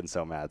host was getting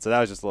so mad. So that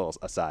was just a little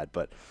aside,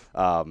 but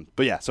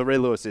yeah. So Ray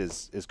Lewis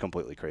is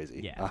completely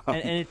crazy. Yeah,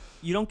 and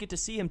you don't get to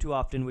see him too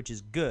often, which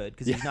is good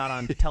because he's not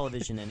on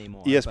television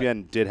anymore.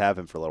 ESPN did have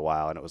him for a little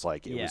while, and it was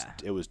like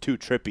it was too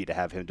trippy to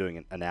have him doing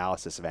an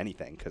analysis of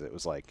anything because it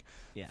was like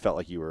felt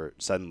like you were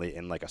suddenly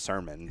in like a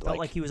sermon. It felt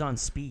like he was on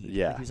speed.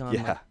 Yeah, like he was on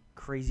like,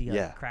 crazy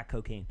crack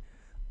cocaine.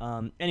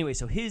 Anyway,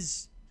 so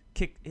his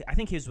kick, I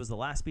think his was the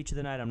last speech of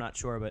the night. I'm not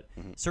sure, but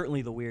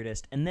certainly the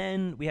weirdest. And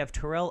then we have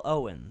Terrell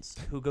Owens,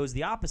 who goes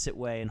the opposite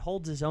way and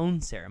holds his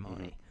own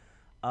ceremony.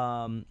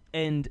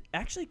 And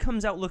actually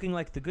comes out looking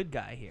like the good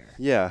guy here.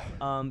 Yeah.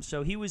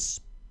 So he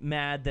was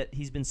mad that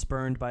he's been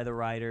spurned by the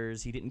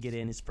writers. He didn't get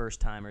in his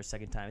first time or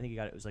second time. I think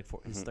it was like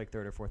his like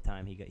third or fourth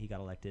time he got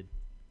elected.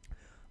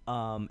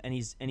 And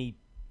he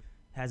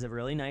has a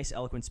really nice,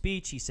 eloquent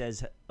speech. He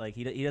says like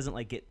he doesn't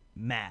like get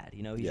mad.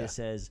 You know, he just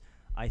says,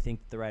 I think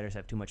the writers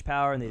have too much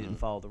power and they didn't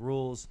follow the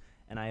rules,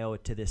 and I owe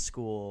it to this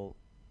school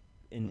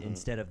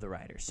instead of the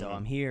writers. So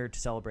I'm here to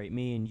celebrate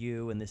me and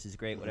you, and this is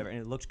great, whatever. And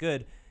it looks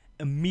good.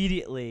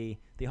 Immediately,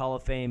 the Hall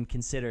of Fame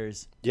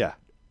considers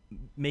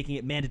making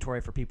it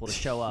mandatory for people to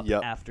show up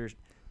after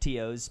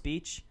T.O.'s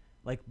speech,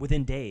 like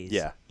within days.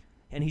 Yeah.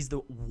 And he's the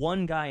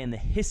one guy in the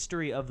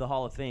history of the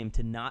Hall of Fame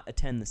to not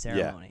attend the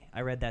ceremony.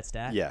 I read that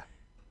stat. Yeah.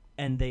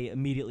 And they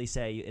immediately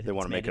say it's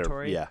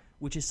mandatory,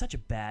 which is such a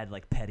bad,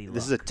 like, petty look.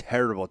 This is a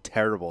terrible,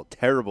 terrible,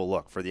 terrible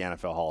look for the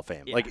NFL Hall of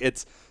Fame. Yeah. Like,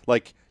 it's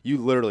like you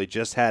literally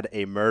just had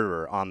a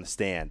murderer on the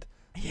stand,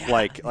 Yeah,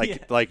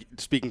 like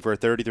speaking for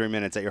 33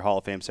 minutes at your Hall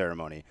of Fame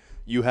ceremony.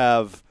 You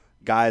have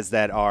guys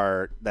that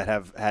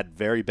have had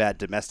very bad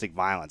domestic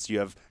violence. You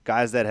have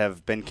guys that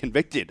have been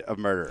convicted of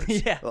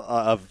murders.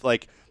 Yeah.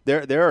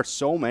 There are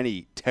so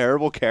many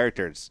terrible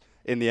characters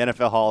in the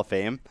NFL Hall of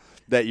Fame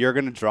that you're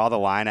going to draw the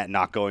line at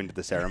not going to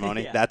the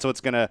ceremony. Yeah. That's what's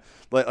going to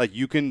like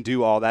you can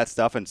do all that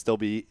stuff and still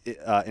be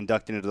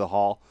inducted into the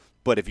Hall.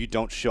 But if you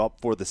don't show up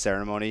for the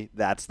ceremony,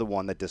 that's the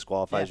one that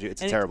disqualifies you.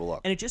 It's a terrible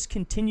look. And it just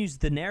continues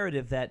the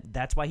narrative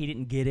that's why he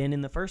didn't get in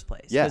the first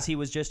place. Yeah. Because he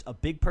was just a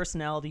big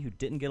personality who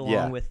didn't get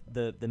along with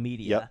the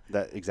media.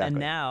 Yep, exactly. And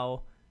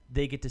now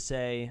they get to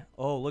say,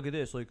 oh, look at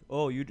this. Like,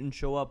 oh, you didn't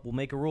show up. We'll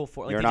make a rule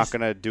for it. Like, you're not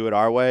going to do it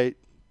our way.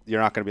 You're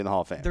not going to be in the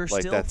Hall of Fame. They're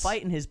still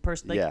fighting his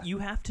person. Like, you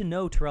have to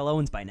know Terrell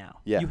Owens by now.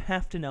 Yeah. You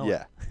have to know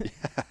him.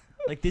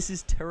 Like, this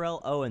is Terrell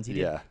Owens. He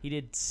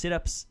did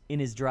sit-ups in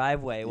his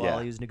driveway while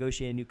he was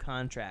negotiating a new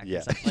contract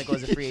or something. Like,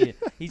 was a free agent.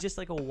 He's just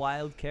like a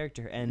wild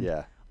character,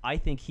 and I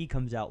think he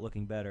comes out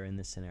looking better in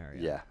this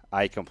scenario. Yeah,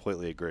 I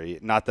completely agree.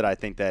 Not that I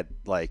think that,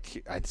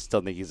 like, I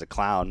still think he's a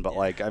clown, but,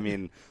 like, I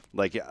mean,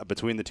 like,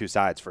 between the two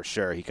sides, for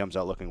sure, he comes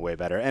out looking way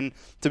better. And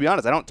to be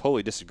honest, I don't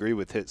totally disagree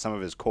with some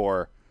of his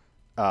core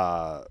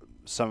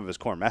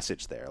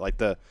message there. Like,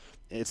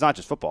 it's not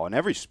just football. In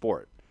every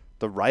sport,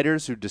 the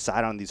writers who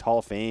decide on these Hall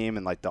of Fame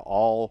and like the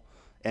all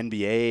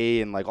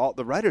NBA and like all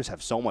the writers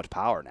have so much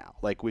power now.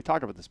 Like we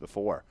talked about this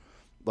before.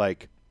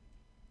 Like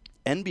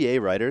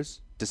NBA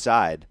writers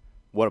decide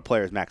what a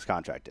player's max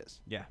contract is.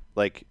 Yeah.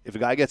 Like if a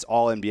guy gets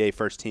all NBA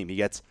first team, he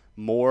gets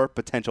more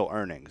potential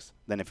earnings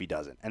than if he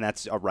doesn't. And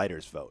that's a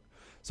writer's vote.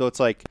 So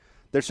it's like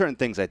there's certain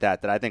things like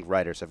that I think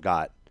writers have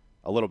got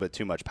a little bit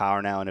too much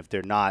power now, and if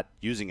they're not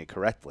using it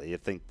correctly,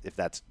 if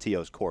that's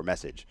T.O.'s core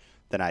message,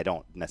 then I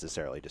don't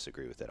necessarily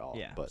disagree with it all.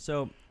 Yeah. But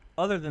So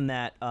other than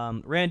that,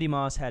 Randy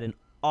Moss had an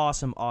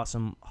awesome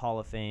Hall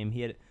of Fame.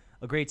 He had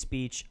a great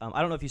speech.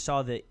 I don't know if you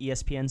saw the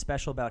ESPN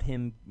special about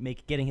him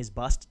getting his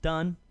bust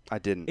done. I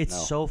didn't. It's no.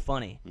 so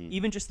funny.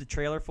 Even just the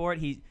trailer for it.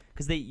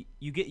 Because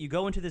you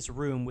go into this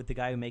room with the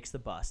guy who makes the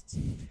busts,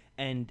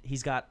 and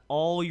he's got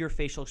all your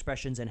facial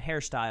expressions and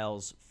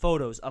hairstyles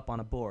photos up on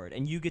a board,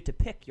 and you get to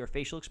pick your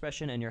facial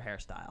expression and your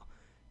hairstyle.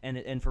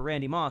 And for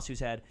Randy Moss, who's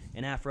had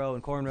an afro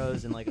and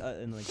cornrows and like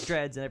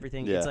dreads and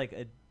everything, it's like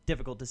a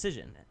difficult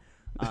decision.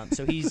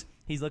 So he's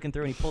looking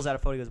through and he pulls out a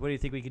photo. He goes, "What do you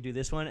think we could do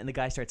this one?" And the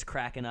guy starts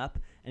cracking up,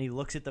 and he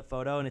looks at the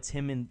photo, and it's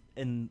him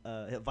in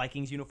a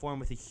Vikings uniform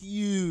with a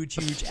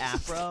huge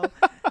afro.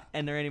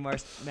 And Randy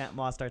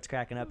Moss starts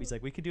cracking up. He's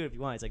like, "We could do it if you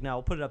want." He's like, "No,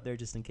 we'll put it up there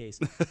just in case."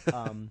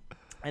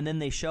 And then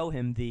they show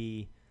him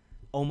the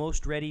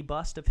almost ready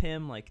bust of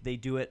him. Like they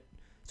do it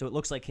so it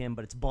looks like him,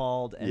 but it's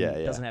bald and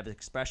doesn't have his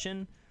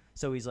expression.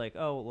 So he's like,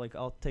 "Oh, like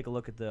I'll take a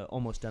look at the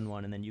almost done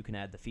one, and then you can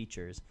add the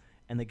features."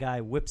 And the guy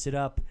whips it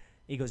up.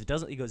 He goes, "It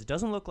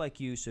doesn't look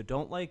like you, so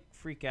don't like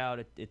freak out.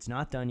 It's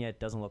not done yet. It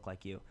doesn't look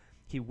like you."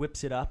 He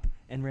whips it up,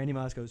 and Randy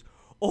Moss goes,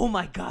 "Oh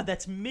my God,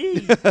 that's me!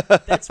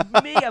 That's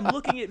me! I'm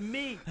looking at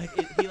me!"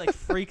 He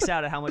freaks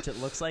out at how much it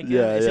looks like him.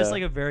 It's just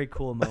like a very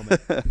cool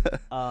moment.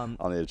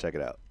 I'll need to check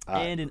it out.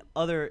 And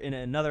in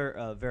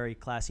another very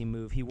classy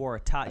move, he wore a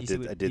tie.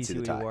 I did see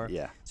the tie. Wore?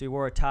 Yeah. So he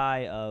wore a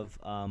tie of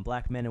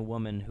black men and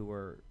women who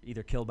were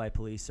either killed by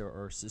police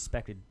or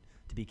suspected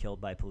to be killed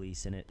by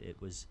police, and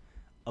it was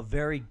a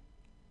very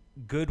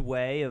good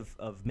way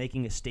of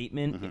making a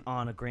statement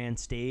on a grand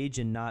stage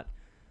and not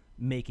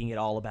making it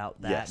all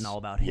about that and all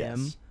about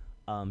him.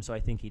 So I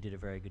think he did a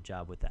very good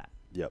job with that.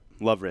 Yep,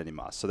 love Randy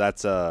Moss. So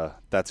that's a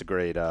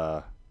great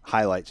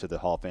highlight to the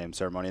Hall of Fame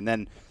ceremony. And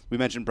then we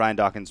mentioned Brian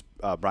Dawkins,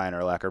 Brian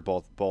Urlacher,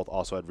 both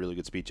also had really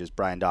good speeches.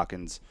 Brian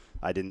Dawkins,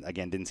 I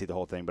didn't see the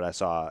whole thing, but I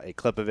saw a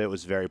clip of it. It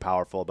was very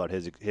powerful about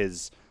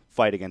his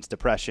fight against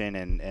depression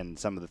and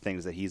some of the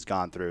things that he's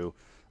gone through.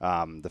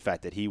 The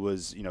fact that he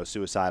was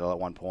suicidal at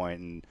one point,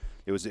 and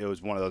it was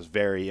one of those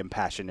very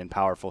impassioned and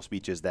powerful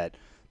speeches that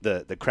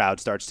the crowd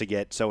starts to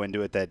get so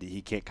into it that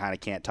he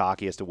can't talk.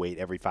 He has to wait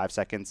every 5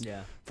 seconds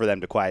for them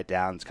to quiet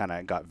down. It's kind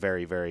of got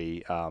very,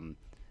 very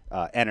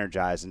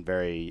energized and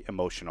very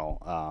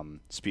emotional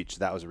speech.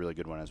 That was a really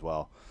good one as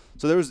well.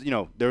 So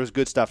there was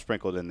good stuff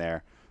sprinkled in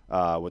there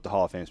with the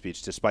Hall of Fame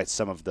speech, despite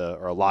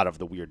a lot of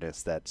the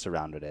weirdness that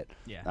surrounded it.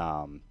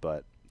 Yeah.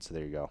 But so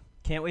there you go.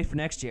 Can't wait for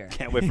next year.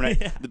 Can't wait for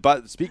next.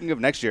 But speaking of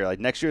next year, like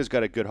next year's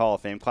got a good Hall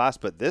of Fame class,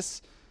 but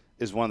this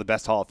is one of the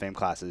best Hall of Fame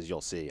classes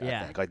you'll see.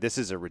 I think this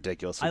is a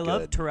ridiculously good. I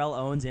love Terrell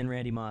Owens and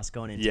Randy Moss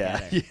going in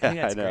together. Yeah, I think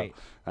that's know. great.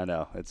 I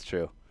know, it's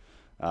true.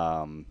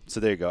 So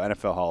there you go,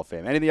 NFL Hall of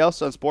Fame. Anything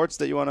else on sports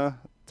that you want to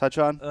touch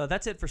on?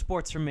 That's it for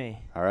sports from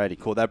me. All righty,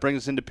 cool. That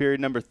brings us into period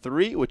number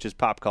 3, which is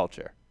pop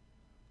culture.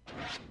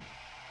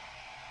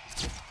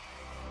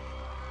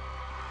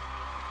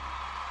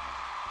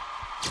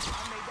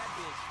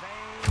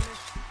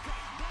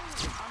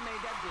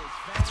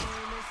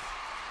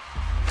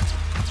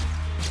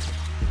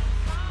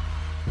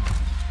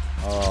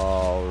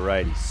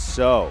 Alrighty,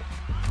 so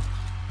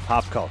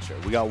pop culture.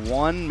 We got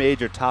one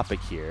major topic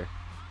here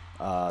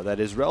that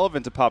is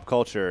relevant to pop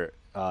culture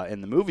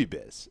in the movie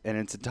biz, and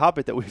it's a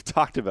topic that we've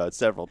talked about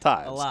several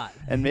times. A lot.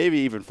 And maybe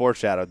even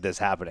foreshadowed this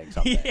happening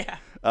someday.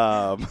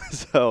 Yeah.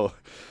 So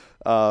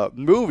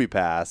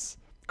MoviePass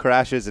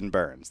crashes and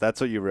burns.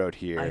 That's what you wrote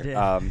here. I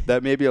did.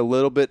 That may be a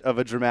little bit of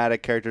a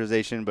dramatic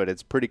characterization, but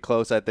it's pretty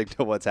close, I think,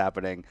 to what's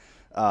happening.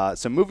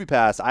 So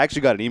MoviePass, I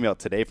actually got an email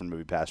today from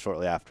MoviePass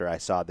shortly after I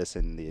saw this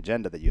in the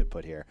agenda that you had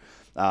put here.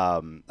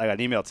 I got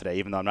an email today,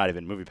 even though I'm not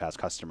even a MoviePass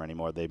customer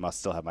anymore. They must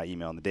still have my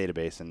email in the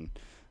database and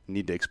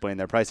need to explain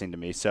their pricing to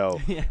me. So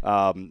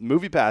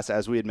MoviePass,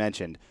 as we had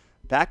mentioned,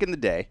 back in the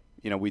day,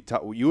 you had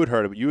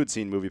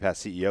seen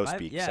MoviePass CEO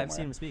speak somewhere. I've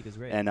seen him speak. It's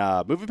great. And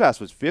MoviePass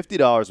was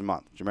 $50 a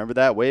month. Do you remember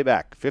that? Way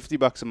back.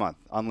 $50 a month.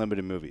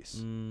 Unlimited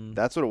movies.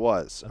 That's what it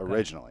was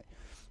originally.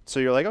 So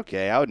you're like,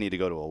 okay, I would need to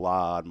go to a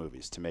lot of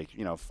movies to make,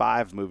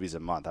 5 movies a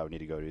month I would need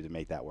to go to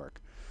make that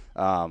work.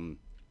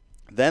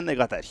 Then they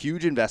got that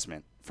huge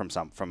investment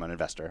from an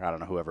investor. I don't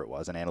know, whoever it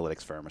was, an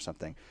analytics firm or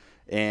something.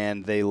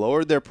 And they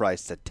lowered their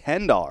price to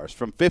 $10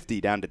 from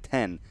 $50 down to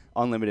 $10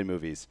 unlimited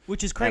movies.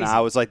 Which is crazy. And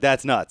I was like,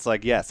 that's nuts.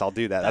 Like, yes, I'll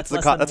do that.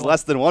 That's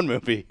less than one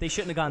movie. They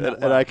shouldn't have gone that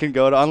And low. I can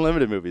go to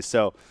unlimited movies.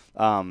 So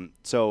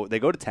they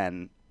go to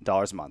 $10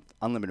 a month,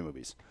 unlimited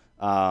movies.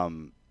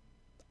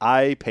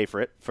 I pay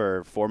for it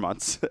for 4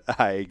 months.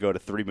 I go to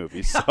 3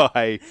 movies, so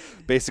I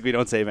basically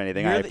don't save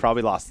anything. I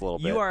probably lost a little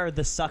bit. You are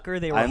the sucker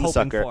they were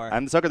hoping for.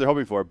 I'm the sucker they're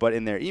hoping for. But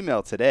in their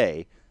email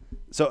today,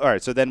 so all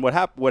right. So then what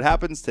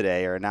happens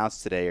today, or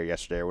announced today, or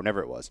yesterday, or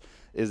whenever it was,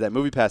 is that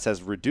MoviePass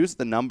has reduced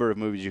the number of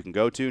movies you can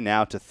go to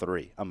now to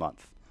 3 a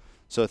month.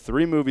 So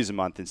 3 movies a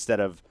month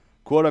instead of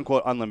quote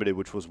unquote unlimited,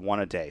 which was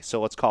 1 a day.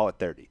 So let's call it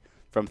 30.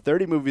 From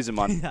 30 movies a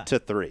month to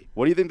 3.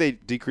 What do you think they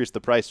decreased the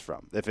price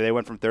from? If they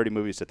went from 30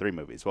 movies to 3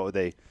 movies, what would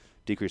they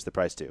decrease the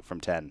price to from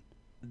 10?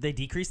 They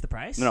decreased the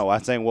price? No,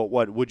 I'm saying what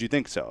would you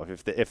think so?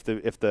 If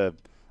the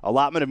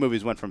allotment of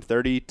movies went from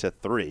 30 to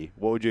 3,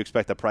 what would you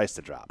expect the price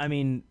to drop? I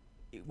mean,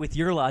 with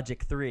your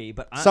logic, 3,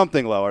 but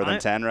something lower than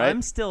 10, right?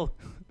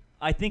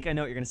 I think I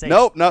know what you're going to say.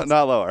 Nope, not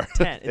lower.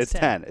 10. It's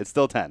 10. It's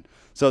still 10.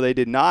 So they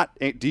did not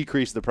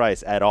decrease the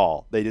price at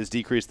all. They just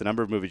decreased the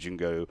number of movies you can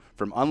go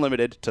from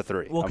unlimited to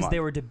 3. Well, because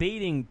they were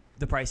debating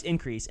the price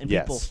increase, and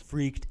people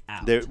freaked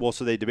out.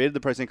 So they debated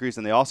the price increase,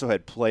 and they also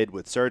had played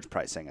with surge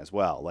pricing as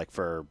well. Like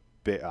for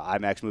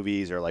IMAX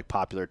movies or like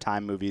popular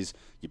time movies,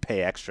 you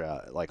pay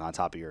extra like on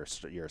top of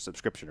your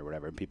subscription or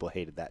whatever, and people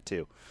hated that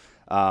too.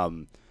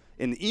 In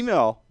the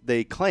email,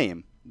 they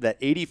claim that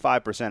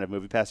 85% of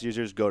MoviePass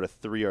users go to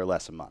 3 or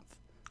less a month.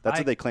 That's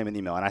what they claim in the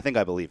email, and I think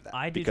I believe that.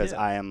 I do because too.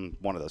 I am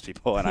one of those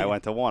people, and I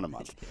went to 1 a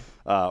month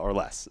or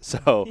less.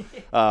 So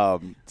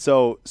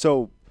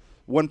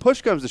when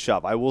push comes to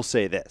shove, I will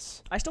say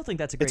this. I still think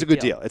that's a great deal. It's a good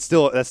deal.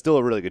 That's still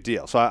a really good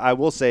deal. So I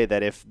will say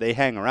that if they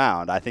hang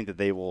around, I think that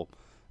they will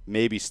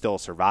maybe still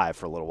survive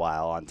for a little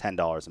while on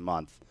 $10 a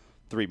month,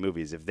 3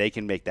 movies. If they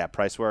can make that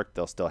price work,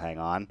 they'll still hang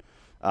on.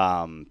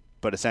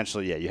 But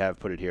essentially, you have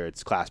put it here.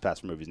 It's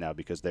ClassPass for movies now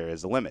because there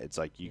is a limit. It's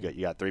like you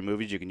got 3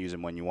 movies. You can use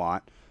them when you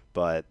want,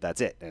 but that's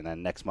it. And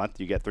then next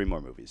month, you get 3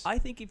 more movies. I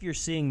think if you're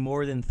seeing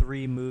more than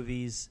 3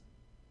 movies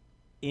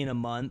in a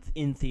month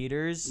in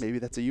theaters, maybe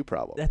that's a you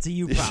problem. That's a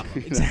you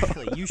problem.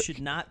 Exactly. You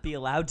should not be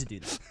allowed to do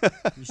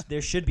that.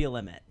 There should be a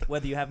limit,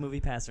 whether you have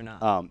MoviePass or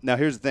not. Now,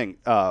 here's the thing.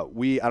 I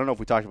don't know if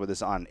we talked about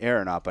this on air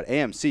or not, but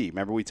AMC,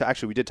 remember we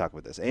did talk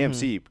about this.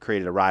 AMC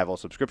created a rival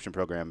subscription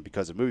program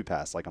because of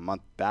MoviePass like a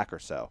month back or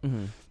so.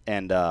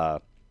 And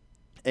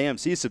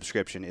AMC's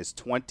subscription is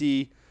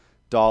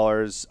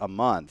 $20 a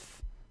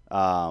month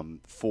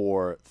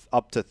for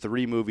up to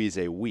 3 movies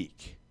a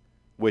week,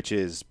 which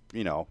is,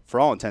 for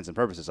all intents and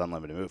purposes,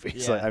 unlimited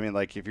movies. Yeah.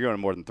 Like if you're going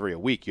to more than 3 a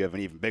week, you have an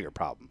even bigger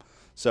problem.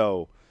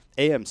 So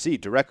AMC,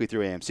 directly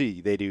through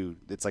AMC,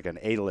 it's like an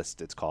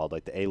A-list, it's called,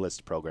 like the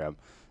A-list program,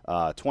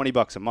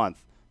 $20 a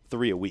month,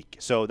 3 a week.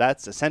 So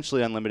that's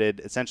essentially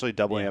unlimited, essentially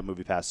doubling up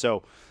MoviePass.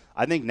 So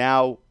I think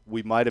now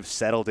we might have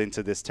settled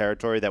into this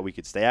territory that we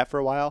could stay at for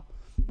a while,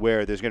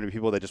 where there's going to be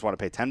people that just want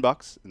to pay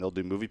 $10 and they'll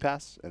do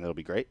MoviePass and it'll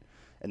be great.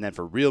 And then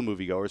for real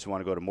moviegoers who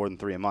want to go to more than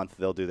 3 a month,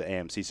 they'll do the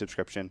AMC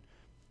subscription.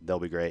 They'll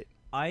be great.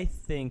 I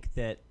think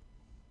that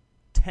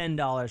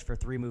 $10 for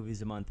 3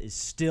 movies a month is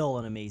still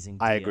an amazing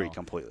deal. I agree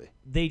completely.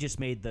 They just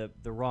made the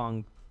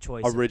wrong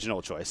choice.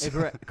 Original choice.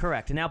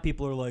 Correct. And now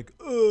people are like,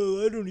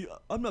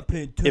 I'm not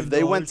paying $10. If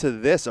they went to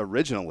this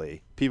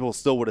originally, people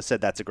still would have said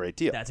that's a great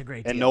deal. That's a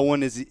great deal. And no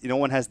one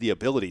has the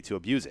ability to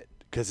abuse it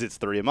because it's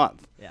 3 a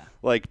month. Yeah.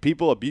 Like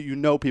people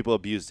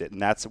abused it,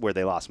 and that's where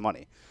they lost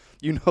money.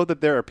 You know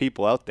that there are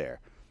people out there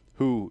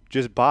who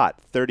just bought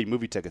 30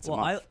 movie tickets a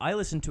month. I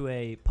listened to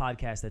a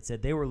podcast that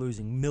said they were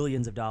losing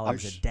millions of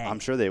dollars a day. I'm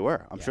sure they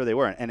were. I'm sure they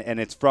were. And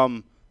it's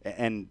from,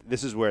 and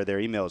this is where their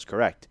email is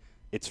correct,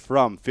 it's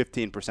from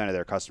 15% of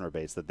their customer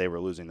base that they were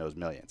losing those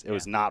millions. It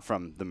was not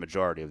from the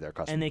majority of their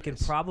customer base. And they could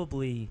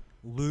probably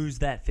lose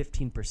that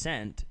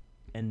 15%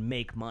 and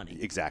make money.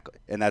 Exactly.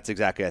 And that's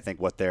exactly, I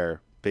think, what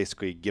they're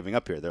basically giving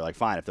up here. They're like,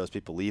 fine, if those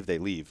people leave, they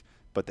leave.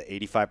 But the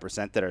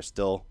 85% that are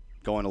still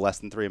going to less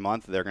than 3 a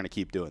month, they're going to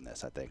keep doing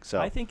this, I think. So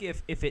I think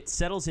if it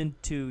settles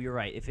into, you're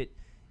right, if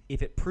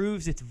if it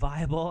proves it's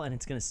viable and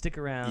it's going to stick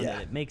around Yeah.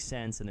 and it makes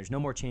sense and there's no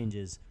more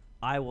changes,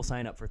 I will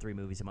sign up for 3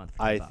 movies a month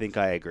for $10. I think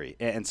I agree.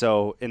 And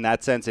so in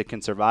that sense, it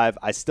can survive.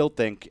 I still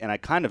think, and I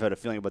kind of had a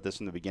feeling about this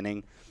from the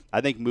beginning,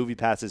 I think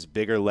MoviePass's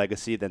bigger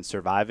legacy than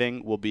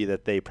surviving will be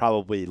that they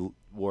probably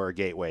were a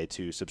gateway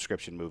to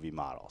subscription movie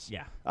models.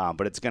 Yeah.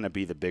 But it's going to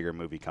be the bigger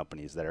movie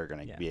companies that are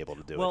going to be able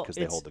to do it because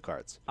they hold the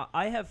cards.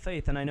 I have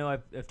faith, and I know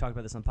I've talked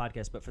about this on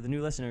podcasts, but for the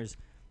new listeners,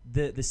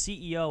 the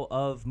CEO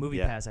of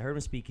MoviePass, I heard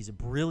him speak. He's a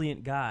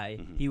brilliant guy.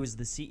 Mm-hmm. He was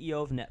the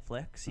CEO of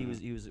Netflix.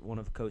 He was one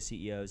of the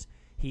co-CEOs.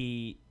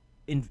 He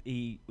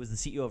was the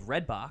CEO of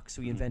Redbox,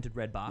 so he invented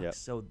Redbox. Yep.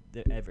 So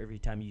every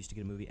time you used to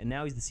get a movie, and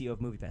now he's the CEO of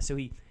MoviePass. So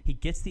he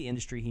gets the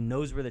industry. He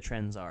knows where the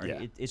trends are.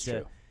 Yeah, it's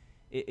true.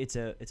 It's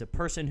a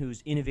person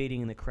who's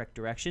innovating in the correct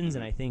directions,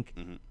 and I think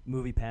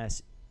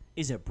MoviePass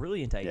is a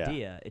brilliant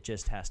idea. It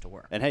just has to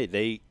work. And hey,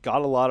 they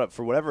got a lot of,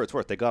 for whatever it's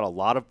worth, they got a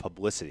lot of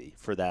publicity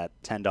for that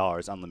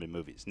 $10 unlimited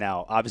movies.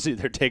 Now, obviously,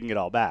 they're taking it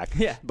all back.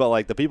 Yeah. But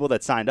like the people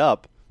that signed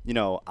up, you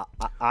know,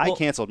 I Well,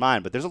 canceled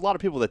mine, but there's a lot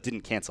of people that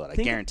didn't cancel it.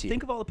 I guarantee.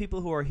 Think of all the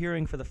people who are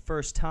hearing for the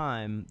first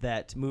time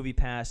that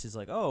MoviePass is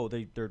like, oh,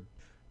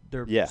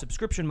 their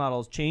subscription model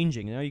is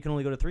changing. You know, you can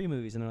only go to 3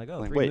 movies, and they're like,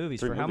 oh, Like, 3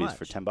 movies three for how movies much?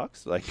 for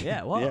 $10? Like,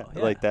 Yeah, well, yeah.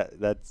 like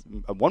that's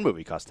one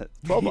movie cost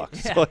 $12.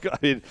 Yeah. So, like, I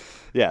mean,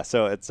 yeah.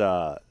 So it's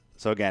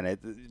so again,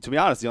 to be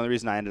honest, the only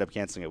reason I ended up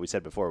canceling it, we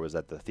said before, was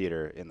that the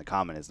theater in the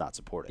Common is not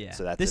supported. Yeah.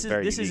 So that's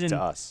very unique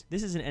to us.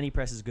 This is an any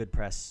press is good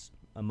press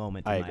a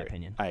moment, in I my agree.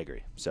 opinion. I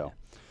agree. So,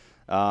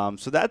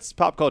 so that's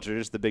pop culture,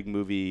 just the big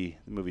movie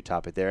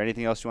topic there.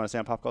 Anything else you want to say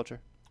on pop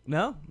culture?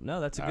 No,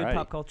 that's a good Alrighty.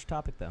 pop culture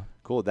topic, though.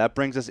 Cool. That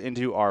brings us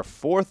into our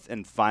 4th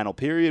and final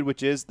period,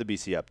 which is the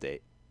BC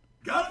update.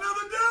 Got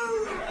another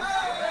dude!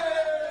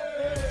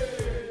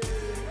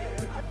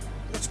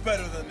 What's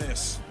better than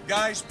this?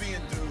 Guys being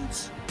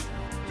dudes.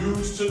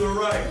 Dudes to the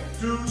right,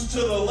 dudes to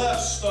the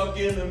left, stuck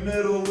in the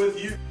middle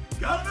with you.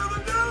 Got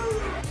another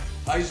dude!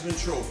 Heisman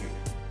Trophy,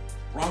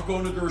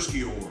 Bronco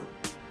Nagurski Award,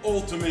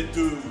 Ultimate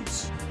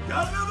Dudes.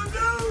 Got another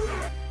dude!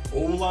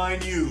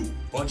 O-line U,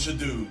 bunch of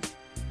dudes.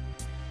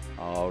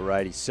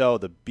 Alrighty, so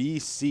the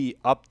BC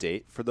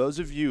update. For those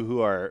of you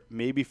who are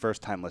maybe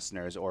first-time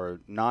listeners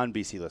or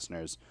non-BC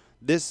listeners,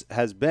 this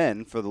has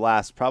been, for the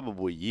last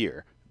probably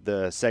year,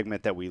 the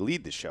segment that we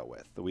lead the show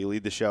with. We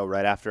lead the show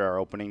right after our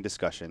opening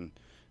discussion,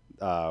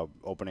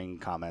 opening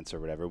comments or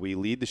whatever. We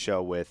lead the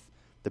show with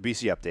the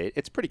BC update.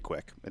 It's pretty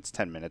quick. It's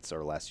 10 minutes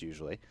or less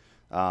usually.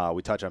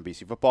 We touch on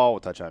BC football. We'll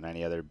touch on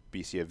any other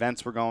BC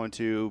events we're going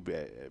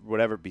to,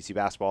 whatever, BC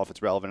basketball if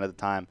it's relevant at the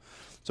time.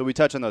 So we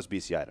touch on those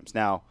BC items.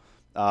 Now,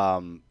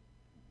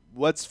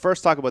 let's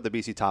first talk about the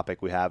BC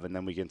topic we have, and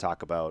then we can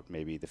talk about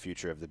maybe the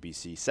future of the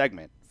BC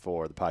segment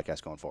for the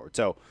podcast going forward.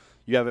 So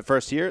you have it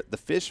first here, the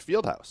Fish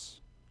Fieldhouse.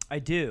 I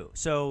do.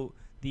 So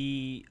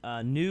the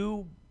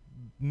new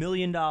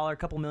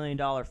couple $1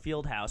 million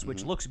field house,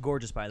 which looks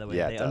gorgeous, by the way.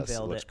 Yeah, they it does.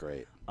 unveiled It looks it.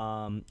 great.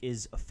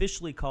 Is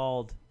officially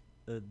called,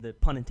 the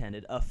pun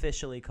intended,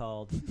 officially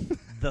called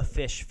the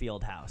Fish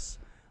Fieldhouse.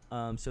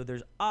 So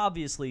there's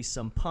obviously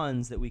some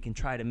puns that we can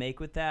try to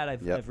make with that.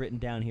 I've written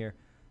down here.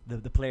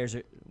 The players,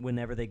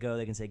 whenever they go,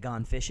 they can say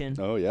 "gone fishing."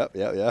 Oh,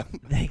 yeah.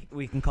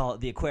 We can call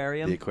it the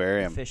aquarium. The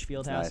aquarium. The Fish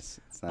Fieldhouse. Nice.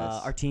 It's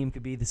nice. Our team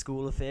could be the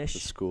School of Fish. The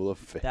School of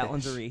Fish. That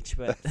one's a reach,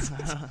 but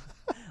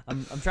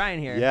I'm trying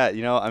here. Yeah,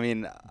 you know, I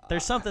mean,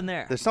 There's something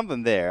there. there's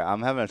something there.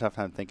 I'm having a tough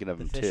time thinking of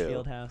The them Fish too.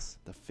 Fieldhouse.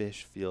 The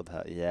Fish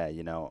Fieldhouse. Yeah,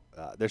 you know,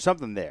 there's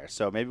something there.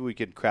 So maybe we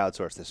could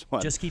crowdsource this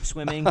one. Just keep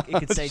swimming. It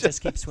could say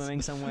just keep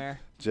swimming somewhere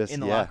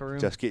in the locker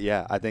room.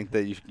 I think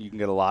that you can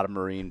get a lot of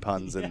marine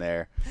puns in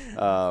there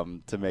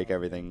to make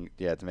everything.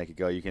 Yeah, to make it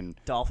go. You can.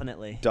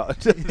 Dolphinately.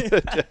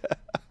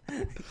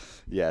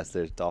 Yes,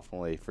 there's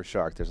definitely for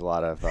shark. There's a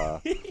lot of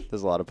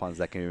puns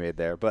that can be made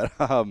there. But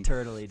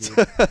Turtley,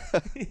 dude.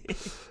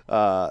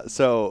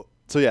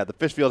 So yeah, the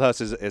Fish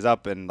Fieldhouse is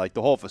up, and like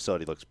the whole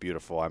facility looks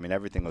beautiful. I mean,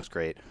 everything looks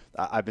great.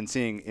 I've been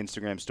seeing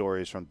Instagram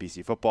stories from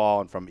BC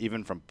football and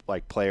from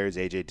like players,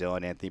 AJ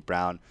Dillon, Anthony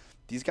Brown.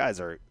 These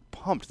guys are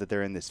pumped that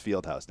they're in this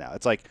Fieldhouse now.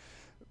 It's like,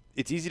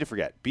 it's easy to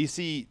forget.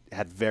 BC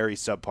had very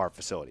subpar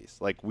facilities.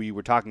 Like we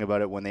were talking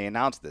about it when they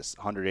announced this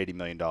 $180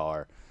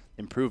 million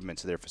improvement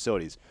to their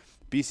facilities.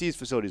 BC's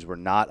facilities were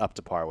not up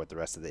to par with the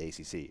rest of the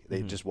ACC.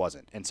 They just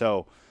wasn't. And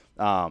so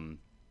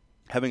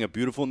having a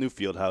beautiful new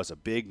field house, a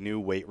big new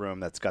weight room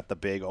that's got the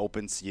big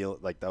open seal,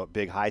 like the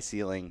big high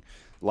ceiling,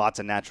 lots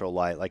of natural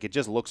light. Like it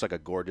just looks like a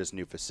gorgeous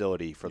new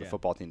facility for the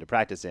football team to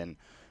practice in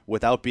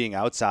without being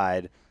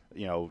outside,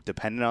 you know,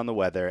 dependent on the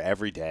weather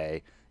every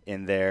day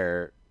in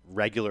their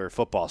regular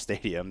football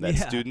stadium that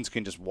students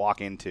can just walk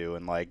into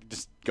and like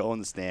just go in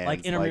the stands.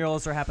 Like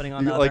intramurals are happening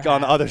on the like other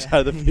on the half. other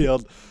side of the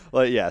field.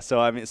 Like so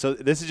I mean, so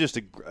this is just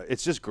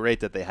it's just great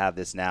that they have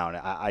this now, and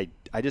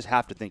I just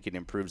have to think it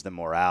improves the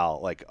morale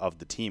like of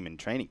the team in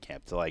training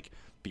camp to like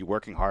be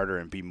working harder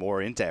and be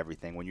more into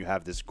everything when you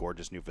have this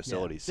gorgeous new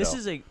facility. Yeah. This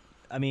is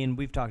I mean,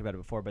 we've talked about it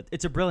before, but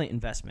it's a brilliant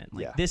investment.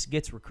 Like this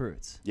gets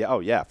recruits. Yeah. Oh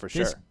yeah, for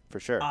sure. This For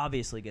sure.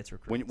 Obviously gets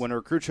recruits. When a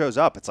recruit shows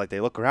up, it's like they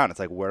look around. It's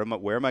like where am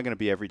I going to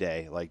be every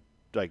day? Like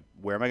like,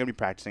 where am I going to be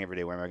practicing every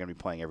day? Where am I going to be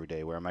playing every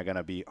day? Where am I going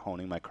to be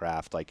honing my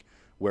craft? Like,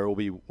 where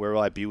will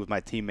I be with my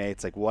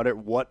teammates? Like,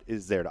 what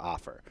is there to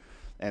offer?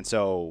 And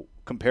so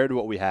compared to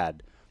what we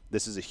had,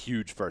 this is a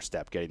huge first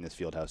step getting this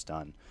field house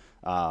done.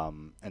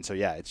 And so,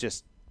 yeah, it's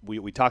just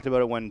we talked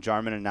about it when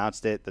Jarman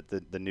announced it, that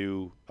the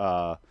new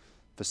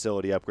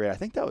facility upgrade. I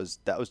think that was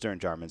during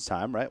Jarman's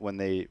time, right? When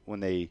they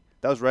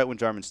that was right when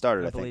Jarman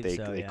started. I think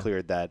they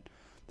cleared the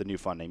new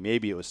funding.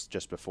 Maybe it was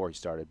just before he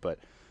started, but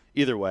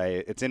either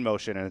way, it's in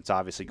motion and it's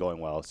obviously going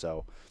well.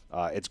 So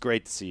it's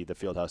great to see the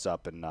field house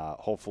up, and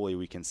hopefully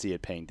we can see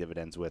it paying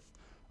dividends with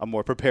a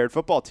more prepared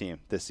football team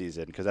this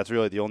season, because that's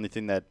really the only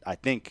thing that I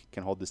think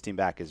can hold this team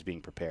back is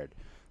being prepared.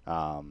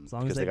 As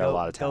long as they got a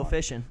lot of talent. go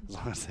fishing. As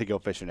long as they go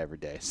fishing every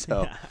day.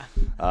 So,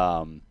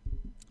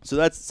 so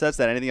that's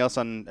that. Anything else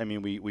on? I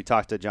mean, we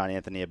talked to John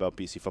Anthony about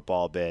BC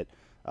football a bit.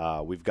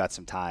 We've got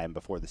some time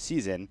before the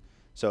season.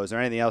 So is there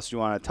anything else you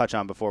want to touch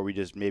on before we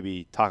just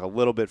maybe talk a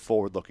little bit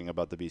forward-looking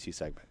about the BC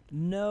segment?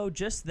 No,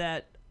 just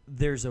that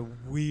there's a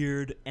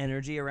weird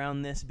energy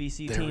around this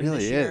BC there team really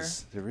this year.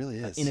 There really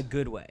is. In a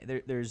good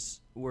way.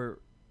 We're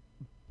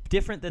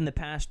different than the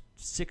past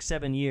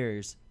 6-7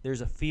 years.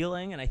 There's a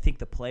feeling, and I think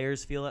the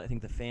players feel it. I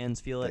think the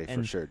fans feel it. They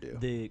and for sure do.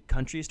 The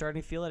country is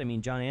starting to feel it. I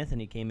mean, John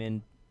Anthony came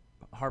in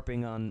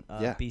harping on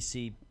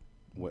BC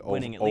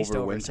winning at least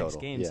over 6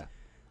 games.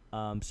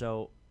 Yeah.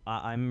 So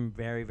I'm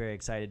very, very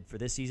excited for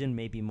this season,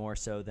 maybe more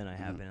so than I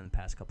have been in the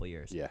past couple of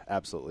years. Yeah,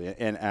 absolutely.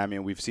 And I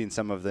mean, we've seen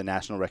some of the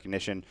national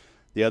recognition.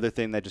 The other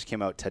thing that just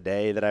came out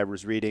today that I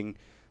was reading,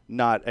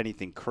 not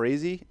anything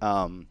crazy,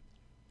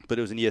 but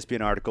it was an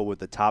ESPN article with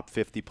the top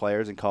 50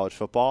 players in college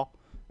football,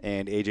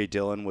 and A.J.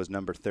 Dillon was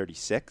number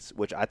 36,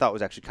 which I thought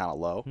was actually kind of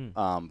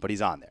low, but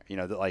he's on there. You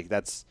know, like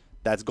that's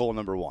goal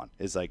number one,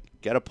 is like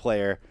get a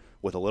player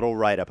with a little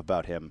write-up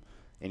about him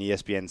in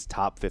ESPN's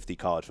top 50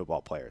 college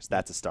football players.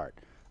 That's a start.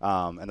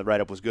 And the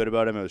write-up was good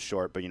about him. It was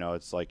short, but,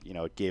 it's like,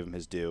 it gave him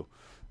his due.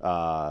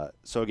 So,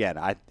 again,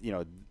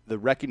 the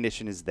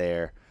recognition is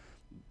there.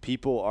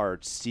 People are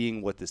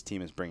seeing what this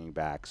team is bringing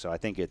back. So I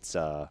think it's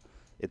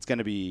going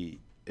to be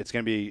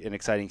an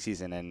exciting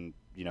season, and,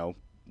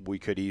 we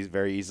could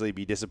very easily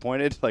be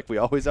disappointed like we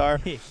always are.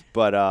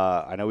 But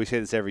I know we say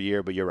this every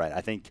year, but you're right.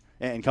 I think,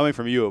 and coming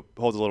from you, it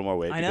holds a little more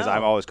weight because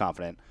I'm always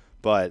confident.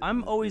 But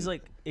I'm always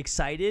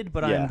excited,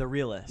 but I'm the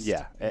realist.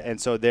 Yeah, and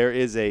so there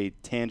is a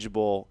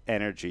tangible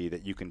energy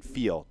that you can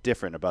feel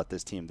different about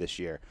this team this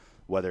year,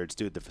 whether it's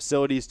due to the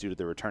facilities, due to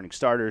the returning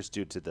starters,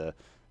 due to the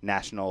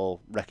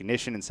national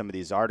recognition in some of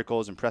these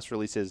articles and press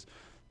releases.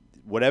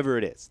 Whatever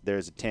it is,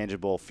 there's a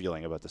tangible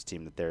feeling about this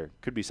team that there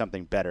could be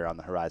something better on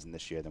the horizon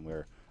this year than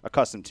we're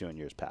accustomed to in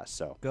years past.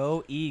 So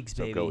go Eags,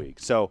 baby. Go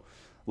Eags. So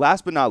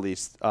last but not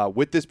least,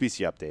 with this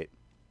BC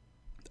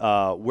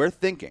update, we're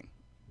thinking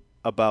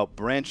about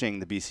branching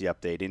the BC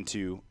update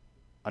into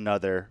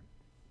another.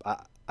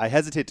 I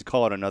hesitate to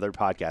call it another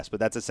podcast, but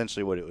that's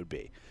essentially what it would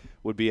be.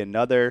 Would be a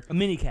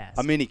mini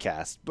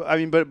cast. But I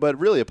mean, but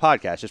really a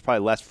podcast, just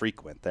probably less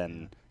frequent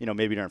than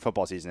maybe during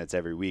football season it's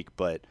every week,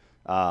 but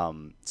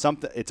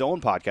its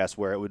own podcast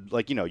where it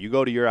would you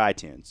go to your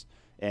iTunes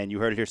and you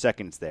heard it here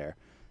second, it's there.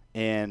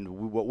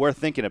 And what we're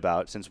thinking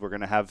about, since we're going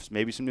to have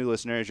maybe some new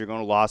listeners, you're going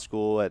to law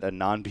school at a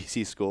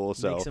non-BC school,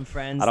 so make some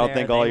friends I don't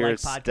think all your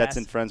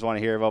Stetson friends want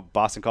to hear about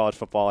Boston College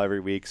football every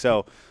week.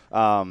 So,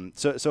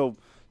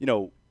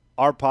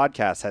 our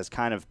podcast has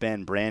kind of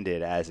been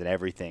branded as an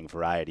everything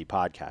variety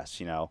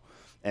podcast,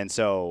 and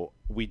so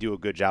we do a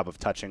good job of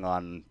touching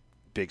on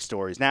big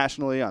stories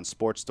nationally, on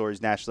sports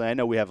stories nationally. I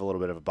know we have a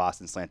little bit of a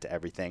Boston slant to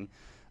everything,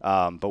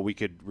 but we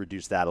could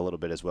reduce that a little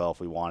bit as well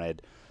if we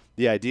wanted.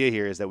 The idea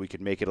here is that we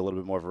could make it a little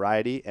bit more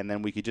variety, and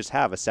then we could just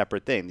have a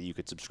separate thing that you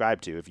could subscribe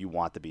to if you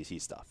want the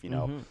BC stuff,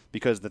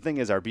 Because the thing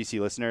is, our BC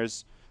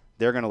listeners,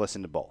 they're going to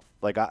listen to both.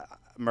 Like,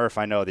 Murph,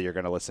 I know that you're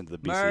going to listen to the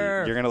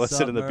BC. You're going to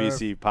listen to the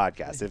BC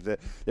podcast.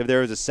 If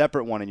there was a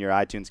separate one in your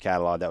iTunes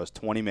catalog that was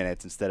 20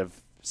 minutes instead of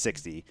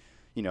 60,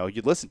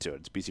 you'd listen to it.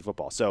 It's BC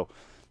football. So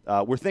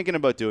we're thinking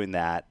about doing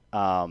that.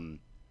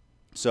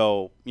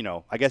 So,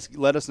 I guess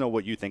let us know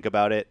what you think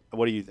about it.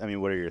 What are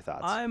your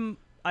thoughts?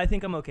 I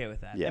think I'm okay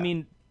with that. Yeah. I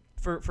mean,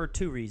 for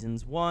two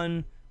reasons.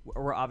 One,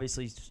 we're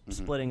obviously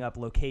splitting up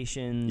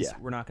locations. Yeah.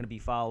 We're not going to be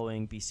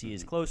following BC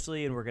as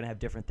closely, and we're going to have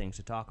different things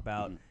to talk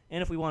about.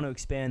 And if we want to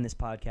expand this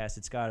podcast,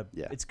 it's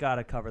got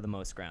to cover the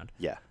most ground.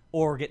 Yeah.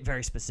 Or get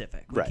very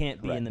specific. We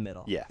can't be in the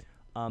middle. Yeah.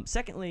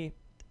 Secondly,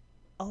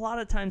 a lot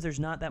of times there's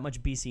not that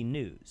much BC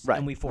news,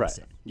 and we force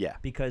it. Yeah.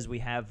 Because we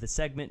have the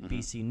segment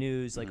BC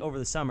News. Like over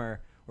the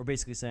summer, we're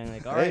basically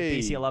saying all right,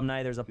 BC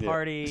alumni, there's a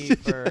party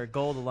for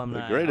Gold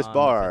alumni. The greatest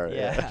bar.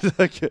 Yeah.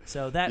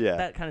 So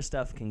that kind of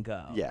stuff can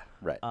go. Yeah,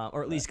 right.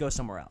 Or at least go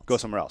somewhere else. Go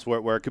somewhere else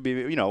where it could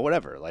be,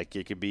 whatever. Like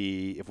it could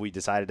be, if we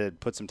decided to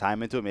put some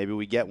time into it, maybe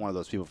we get one of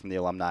those people from the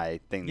alumni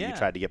thing that you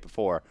tried to get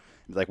before.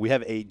 Like we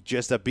have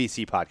just a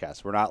BC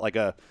podcast. We're not like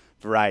a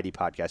variety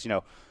podcast. You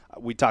know,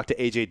 we talked to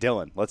AJ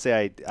Dillon. Let's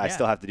say I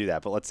still have to do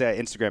that, but let's say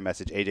I Instagram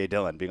message AJ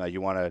Dillon being like, you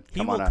want to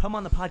come on? He will come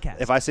on the podcast.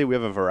 If I say we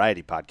have a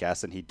variety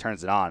podcast and he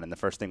turns it on and the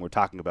first thing we're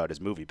talking about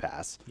is Movie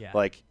Pass,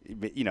 like,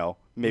 you know,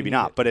 maybe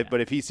not. But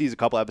if he sees a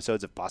couple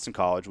episodes of Boston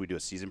College, we do a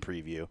season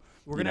preview.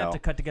 We're going to have to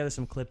cut together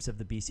some clips of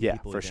the BC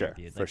people we've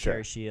interviewed. Like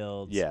Terry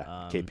Shields.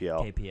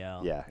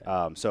 KPL.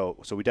 Yeah. So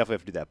we definitely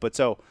have to do that. But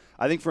so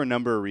I think for a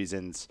number of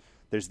reasons,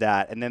 there's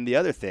that. And then the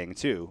other thing,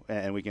 too,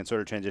 and we can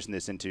sort of transition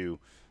this into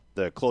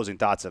the closing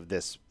thoughts of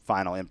this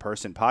final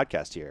in-person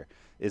podcast here,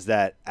 is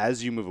that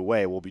as you move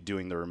away, we'll be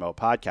doing the remote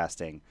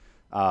podcasting.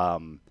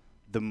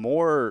 The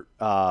more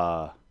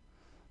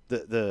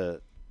the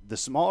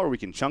smaller we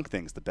can chunk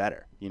things, the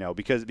better, you know,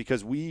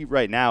 because we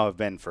right now have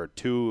been for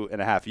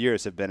 2.5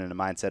 years have been in a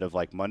mindset of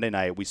like Monday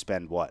night we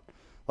spend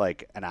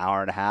like an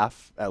hour and a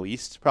half at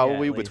least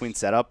probably between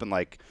setup and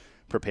like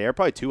prepare,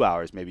 probably 2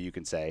 hours maybe you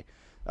can say.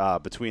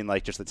 Between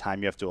like just the time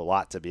you have to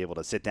allot to be able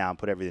to sit down,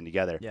 put everything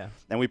together. Yeah.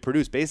 And we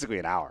produce basically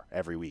an hour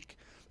every week.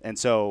 And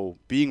so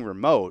being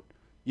remote,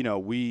 you know,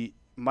 we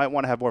might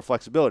want to have more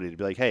flexibility to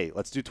be like, hey,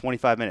 let's do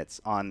 25 minutes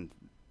on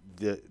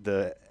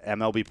the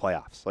MLB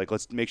playoffs. Like,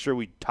 let's make sure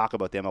we talk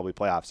about the MLB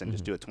playoffs and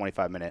just do a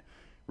 25-minute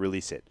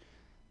release it.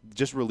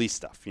 Just release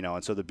stuff, you know.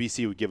 And so the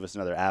BC would give us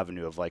another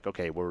avenue of like,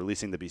 okay, we're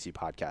releasing the BC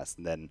podcast,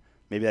 and then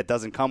maybe that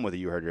doesn't come with a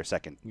You Heard Your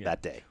Second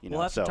that day. You know?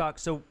 We'll have to talk.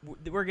 So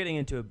we're getting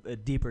into a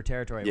deeper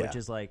territory, which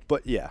is like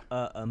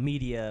a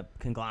media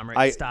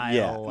conglomerate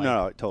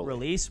style totally.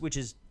 release, which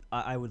is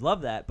I would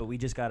love that, but we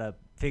just got to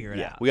figure it out.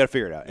 Yeah, we got to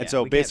figure it out. And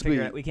so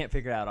basically we can't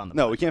figure it out on the podcast.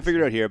 No, we can't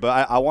figure it out here,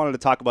 but I wanted to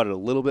talk about it a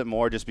little bit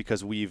more just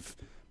because we've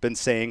been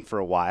saying for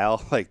a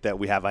while like that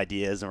we have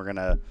ideas and we're going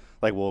to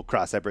like we'll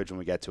cross that bridge when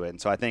we get to it.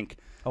 And so I think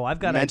I've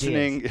got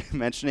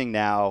mentioning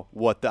now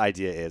what the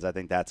idea is, I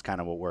think that's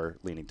kind of what we're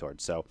leaning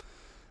towards. So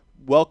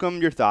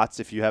welcome your thoughts.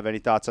 If you have any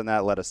thoughts on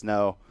that, let us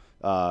know.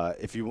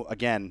 If you want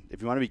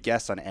to be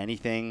guests on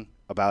anything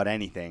about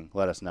anything,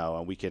 let us know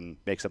and we can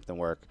make something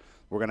work.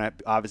 We're going to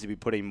obviously be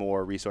putting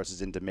more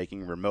resources into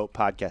making remote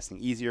podcasting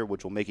easier,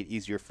 which will make it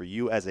easier for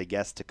you as a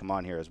guest to come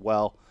on here as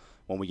well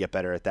when we get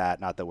better at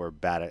that. Not that we're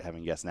bad at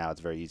having guests now.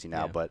 It's very easy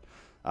now. But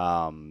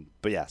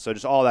yeah, so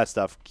just all that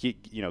stuff.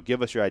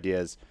 Give us your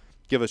ideas.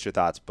 Give us your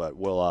thoughts. But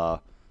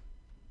we'll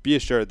be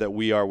assured that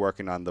we are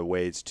working on the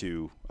ways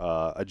to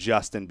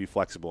adjust and be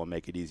flexible and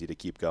make it easy to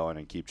keep going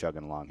and keep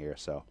chugging along here.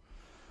 So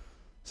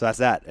that's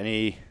that.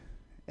 Any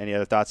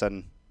other thoughts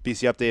on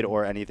BC update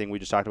or anything we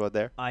just talked about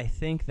there? I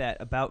think that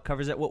about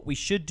covers it. What we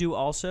should do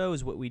also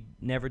is what we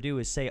never do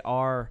is say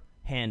our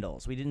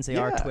handles. We didn't say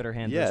our Twitter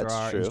handles or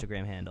our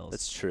Instagram handles.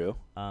 That's true.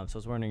 So I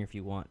was wondering if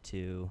you want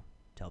to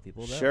tell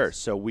people those. Sure.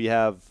 So we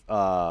have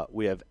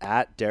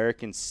at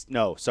Derek and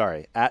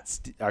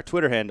our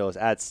Twitter handle is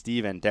at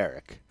Steve and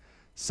Derek.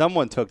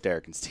 Someone took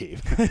Derek and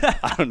Steve.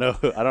 I don't know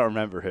who. I don't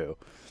remember who.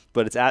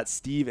 But it's at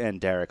Steve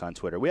and Derek on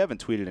Twitter. We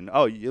haven't tweeted in.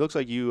 Oh, it looks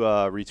like you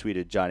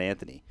retweeted John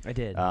Anthony. I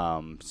did.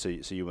 So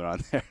you went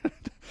on there.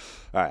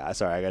 All right.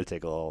 Sorry, I got to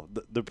take a little.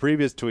 The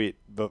previous tweet,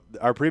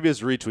 our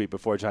previous retweet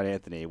before John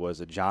Anthony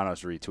was a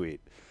Jonos retweet.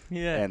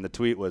 Yeah. And the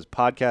tweet was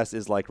 "Podcast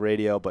is like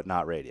radio, but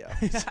not radio."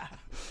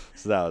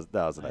 So that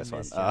was a nice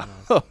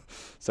one.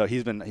 So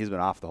he's been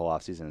off the whole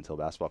offseason until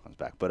basketball comes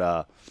back.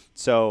 But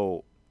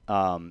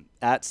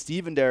at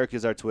Steve and Derek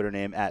is our Twitter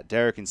name. At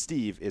Derek and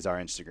Steve is our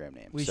Instagram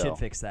name. We should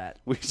fix that.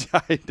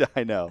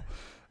 I know.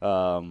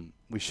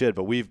 We should,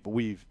 but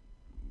we've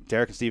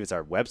Derek and Steve is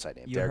our website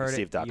name.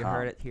 DerekandSteve.com. You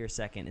heard it here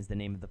second is the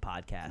name of the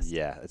podcast.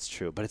 Yeah, it's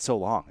true, but it's so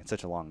long. It's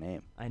such a long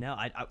name. I know.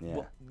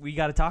 We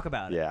got to talk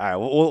about it. Yeah. All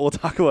right. We'll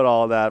talk about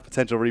all of that,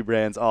 potential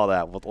rebrands, all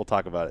that. We'll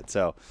talk about it.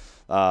 So.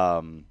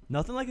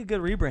 Nothing like a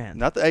good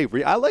rebrand.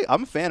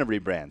 I'm a fan of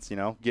rebrands. You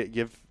know,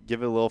 give it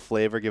a little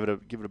flavor, give it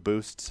a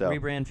boost. So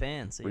rebrand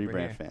fans.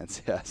 Rebrand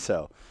fans. Yeah.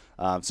 So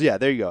yeah,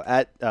 there you go.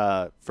 At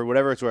for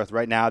whatever it's worth,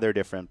 right now they're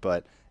different,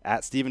 but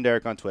at Steve and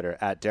Derek on Twitter,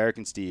 at Derek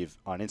and Steve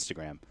on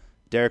Instagram.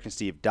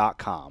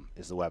 DerekandSteve.com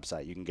is the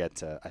website. You can get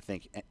to, I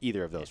think,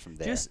 either of those from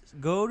there. Just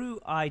go to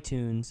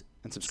iTunes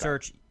and subscribe.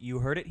 Search "You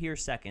Heard It Here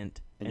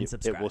Second" and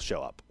subscribe. It will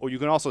show up. Or you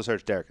can also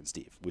search Derek and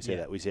Steve. We say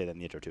that in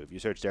the intro too. If you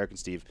search Derek and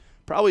Steve,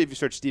 probably if you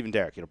search Steve and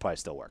Derek, it'll probably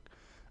still work.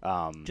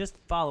 Just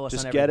follow us.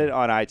 Just get it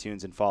on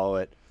iTunes and follow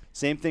it.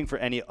 Same thing for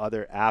any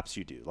other apps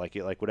you do, like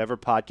whatever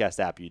podcast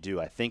app you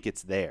do. I think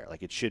it's there.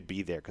 Like it should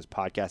be there because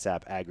podcast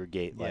app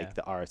aggregate like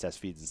the RSS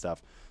feeds and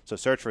stuff. So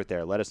search for it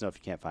there. Let us know if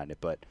you can't find it,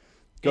 but.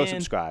 Go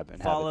subscribe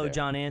and follow have it there.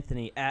 John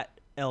Anthony at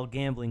El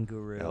Gambling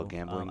Guru. El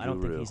Gambling Guru. I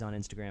don't think he's on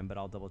Instagram, but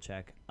I'll double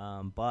check.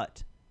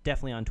 But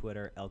definitely on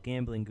Twitter, El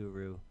Gambling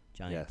Guru,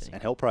 John Anthony.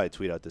 And he'll probably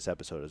tweet out this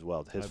episode as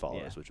well to his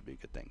followers, which would be a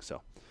good thing.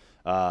 So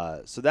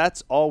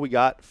that's all we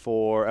got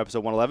for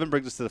episode 111.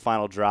 Brings us to the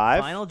final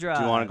drive. Do you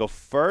want to go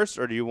first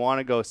or do you want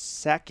to go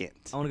second?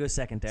 I want to go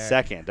second, Derek.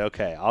 Second.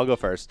 Okay, I'll go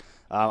first.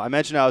 I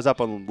mentioned I was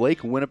up on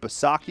Lake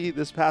Winnipesaukee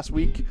this past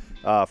week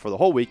for the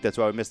whole week. That's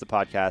why we missed the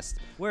podcast.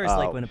 Where is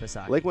Lake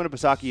Winnipesaukee? Lake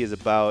Winnipesaukee is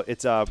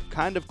it's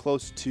kind of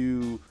close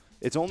to,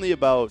 it's only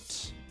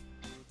about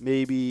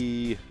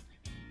maybe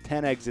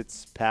 10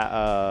 exits,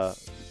 5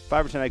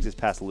 or 10 exits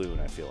past Loon.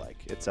 I feel like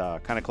it's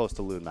kind of close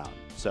to Loon Mountain.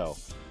 So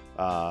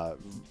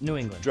New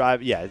England.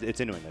 drive. Yeah, it's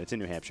in New England. It's in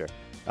New Hampshire.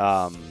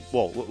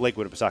 Well, Lake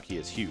Winnipesaukee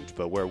is huge,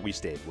 but where we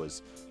stayed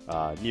was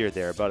near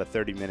there, about a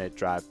 30-minute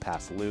drive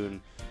past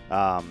Loon.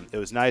 It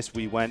was nice.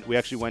 We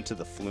actually went to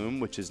the Flume,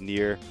 which is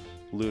near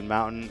Loon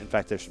Mountain. In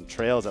fact, there's some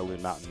trails at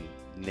Loon Mountain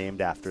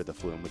named after the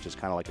Flume, which is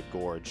kind of like a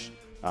gorge,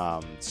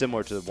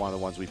 similar to one of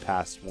the ones we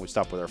passed when we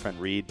stopped with our friend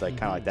Reed, like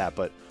kind of like that,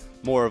 but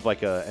more of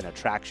like an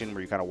attraction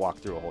where you kind of walk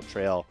through a whole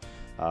trail.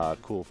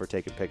 Cool for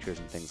taking pictures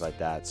and things like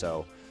that.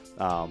 So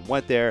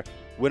went there.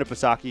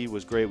 Winnipesaukee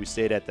was great. We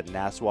stayed at the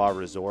Nassau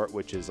Resort,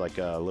 which is like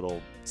a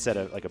little set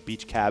of like a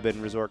beach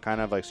cabin resort, kind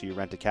of like, so you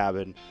rent a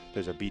cabin.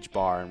 There's a beach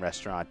bar and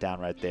restaurant down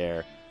right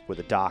there with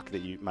a dock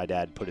that my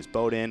dad put his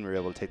boat in. We were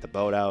able to take the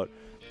boat out,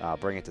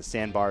 bring it to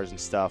sandbars and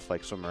stuff,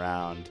 like swim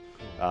around.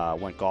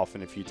 Went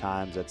golfing a few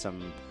times at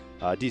some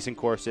decent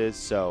courses.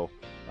 So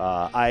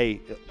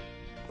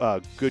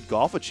good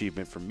golf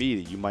achievement for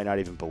me that you might not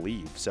even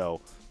believe.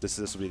 So this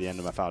will be the end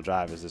of my final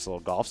drive, is this little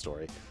golf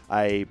story.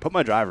 I put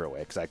my driver away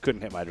because I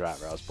couldn't hit my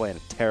driver. I was playing a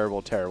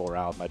terrible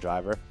round with my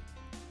driver.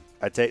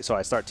 So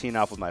I start teeing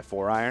off with my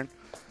 4-iron,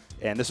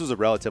 and this was a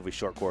relatively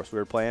short course we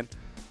were playing.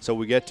 So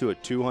we get to a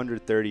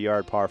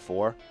 230-yard par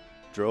 4,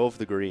 drove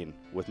the green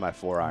with my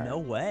 4-iron. No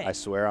way. I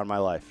swear on my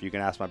life. You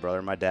can ask my brother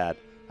and my dad.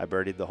 I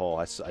birdied the hole.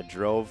 I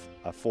drove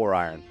a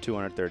 4-iron,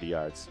 230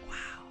 yards. Wow.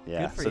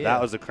 Yeah, Good for so you.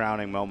 that was the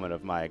crowning moment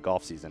of my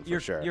golf season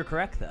for sure. You're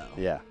correct, though.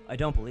 Yeah. I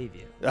don't believe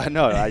you.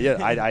 No,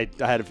 I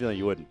had a feeling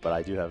you wouldn't, but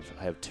I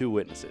have 2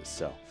 witnesses.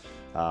 So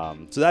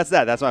that's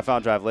that. That's my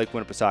final drive. Lake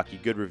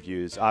Winnipesaukee, good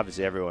reviews.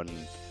 Obviously, everyone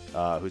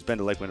who's been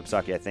to Lake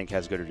Winnipesaukee, I think,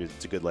 has good reviews.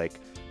 It's a good lake,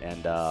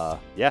 and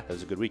yeah, it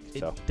was a good week.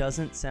 It so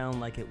doesn't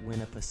sound like it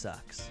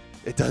Winnipesauks.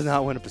 it does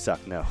not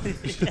Winnipesaukee, no.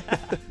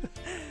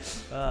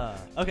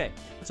 Okay,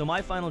 so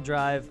my final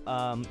drive,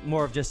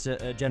 more of just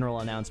a general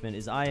announcement,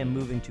 is I am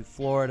moving to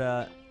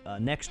Florida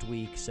next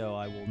week, so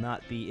I will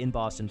not be in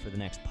Boston for the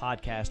next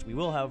podcast. We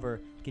will,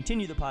 however,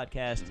 continue the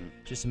podcast.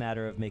 Just a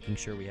matter of making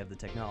sure we have the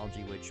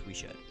technology, which we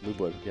should. We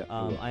would, yeah.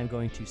 I'm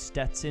going to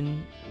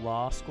Stetson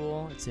Law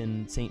School. It's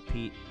in St.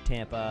 Pete,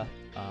 Tampa.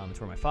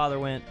 It's where my father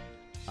went.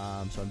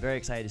 So I'm very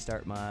excited to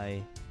start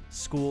my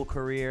school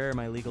career,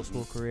 my legal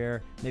school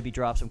career. Maybe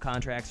drop some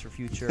contracts for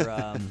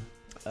future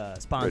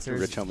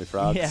sponsors. Rich Homie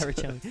Frauds. Yeah, Rich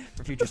Homie,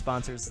 for future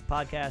sponsors of the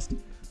podcast.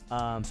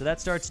 So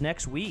that starts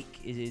next week.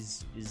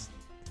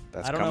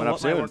 That's I don't coming know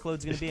up what my soon.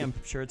 workload's going to be. I'm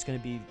sure it's going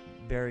to be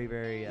very,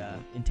 very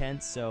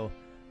intense. So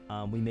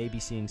we may be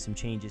seeing some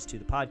changes to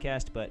the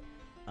podcast. But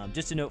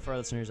just a note for our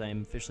listeners, I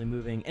am officially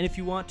moving. And if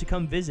you want to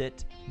come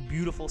visit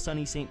beautiful,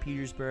 sunny St.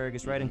 Petersburg,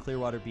 it's right in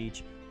Clearwater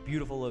Beach.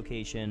 Beautiful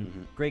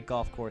location, great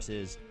golf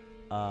courses.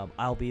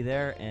 I'll be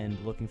there and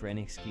looking for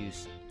any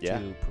excuse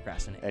to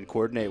procrastinate. And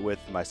coordinate with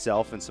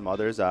myself and some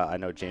others. I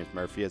know James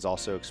Murphy has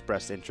also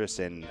expressed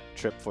interest in a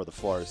trip for the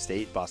Florida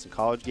State Boston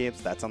College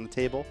games. That's on the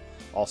table.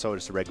 Also,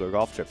 just a regular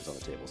golf trip is on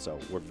the table. So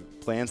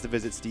plans to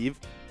visit Steve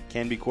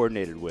can be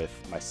coordinated with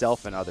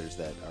myself and others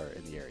that are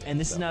in the area. And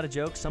this is not a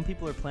joke. Some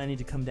people are planning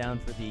to come down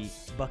for the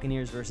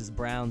Buccaneers versus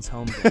Browns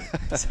home game.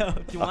 So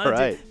if you want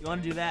to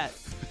do that,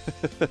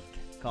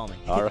 call me.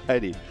 All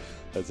righty.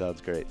 That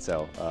sounds great.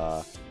 So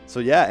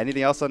yeah,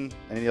 anything else you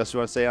want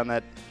to say on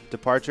that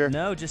departure?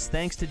 No, just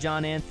thanks to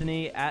John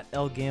Anthony at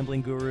El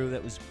Gambling Guru.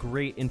 That was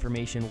great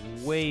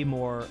information. Way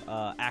more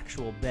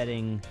actual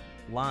betting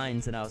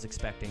lines than I was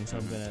expecting. So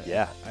I'm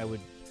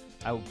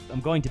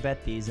going to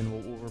bet these, and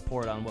we'll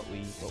report on what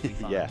we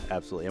find. Yeah,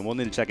 absolutely. And we'll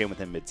need to check in with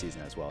him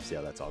mid-season as well, see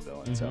how that's all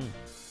going.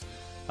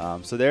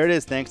 So there it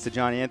is. Thanks to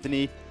John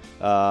Anthony.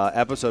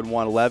 Episode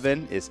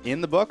 111 is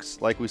in the books.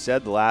 Like we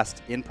said, the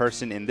last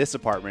in-person in this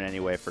apartment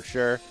anyway, for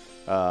sure,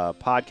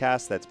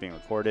 podcast that's being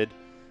recorded.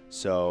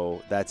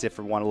 So that's it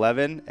for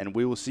 111, and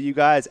we will see you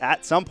guys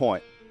at some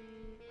point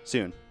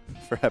soon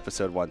for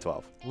episode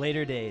 112.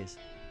 Later days.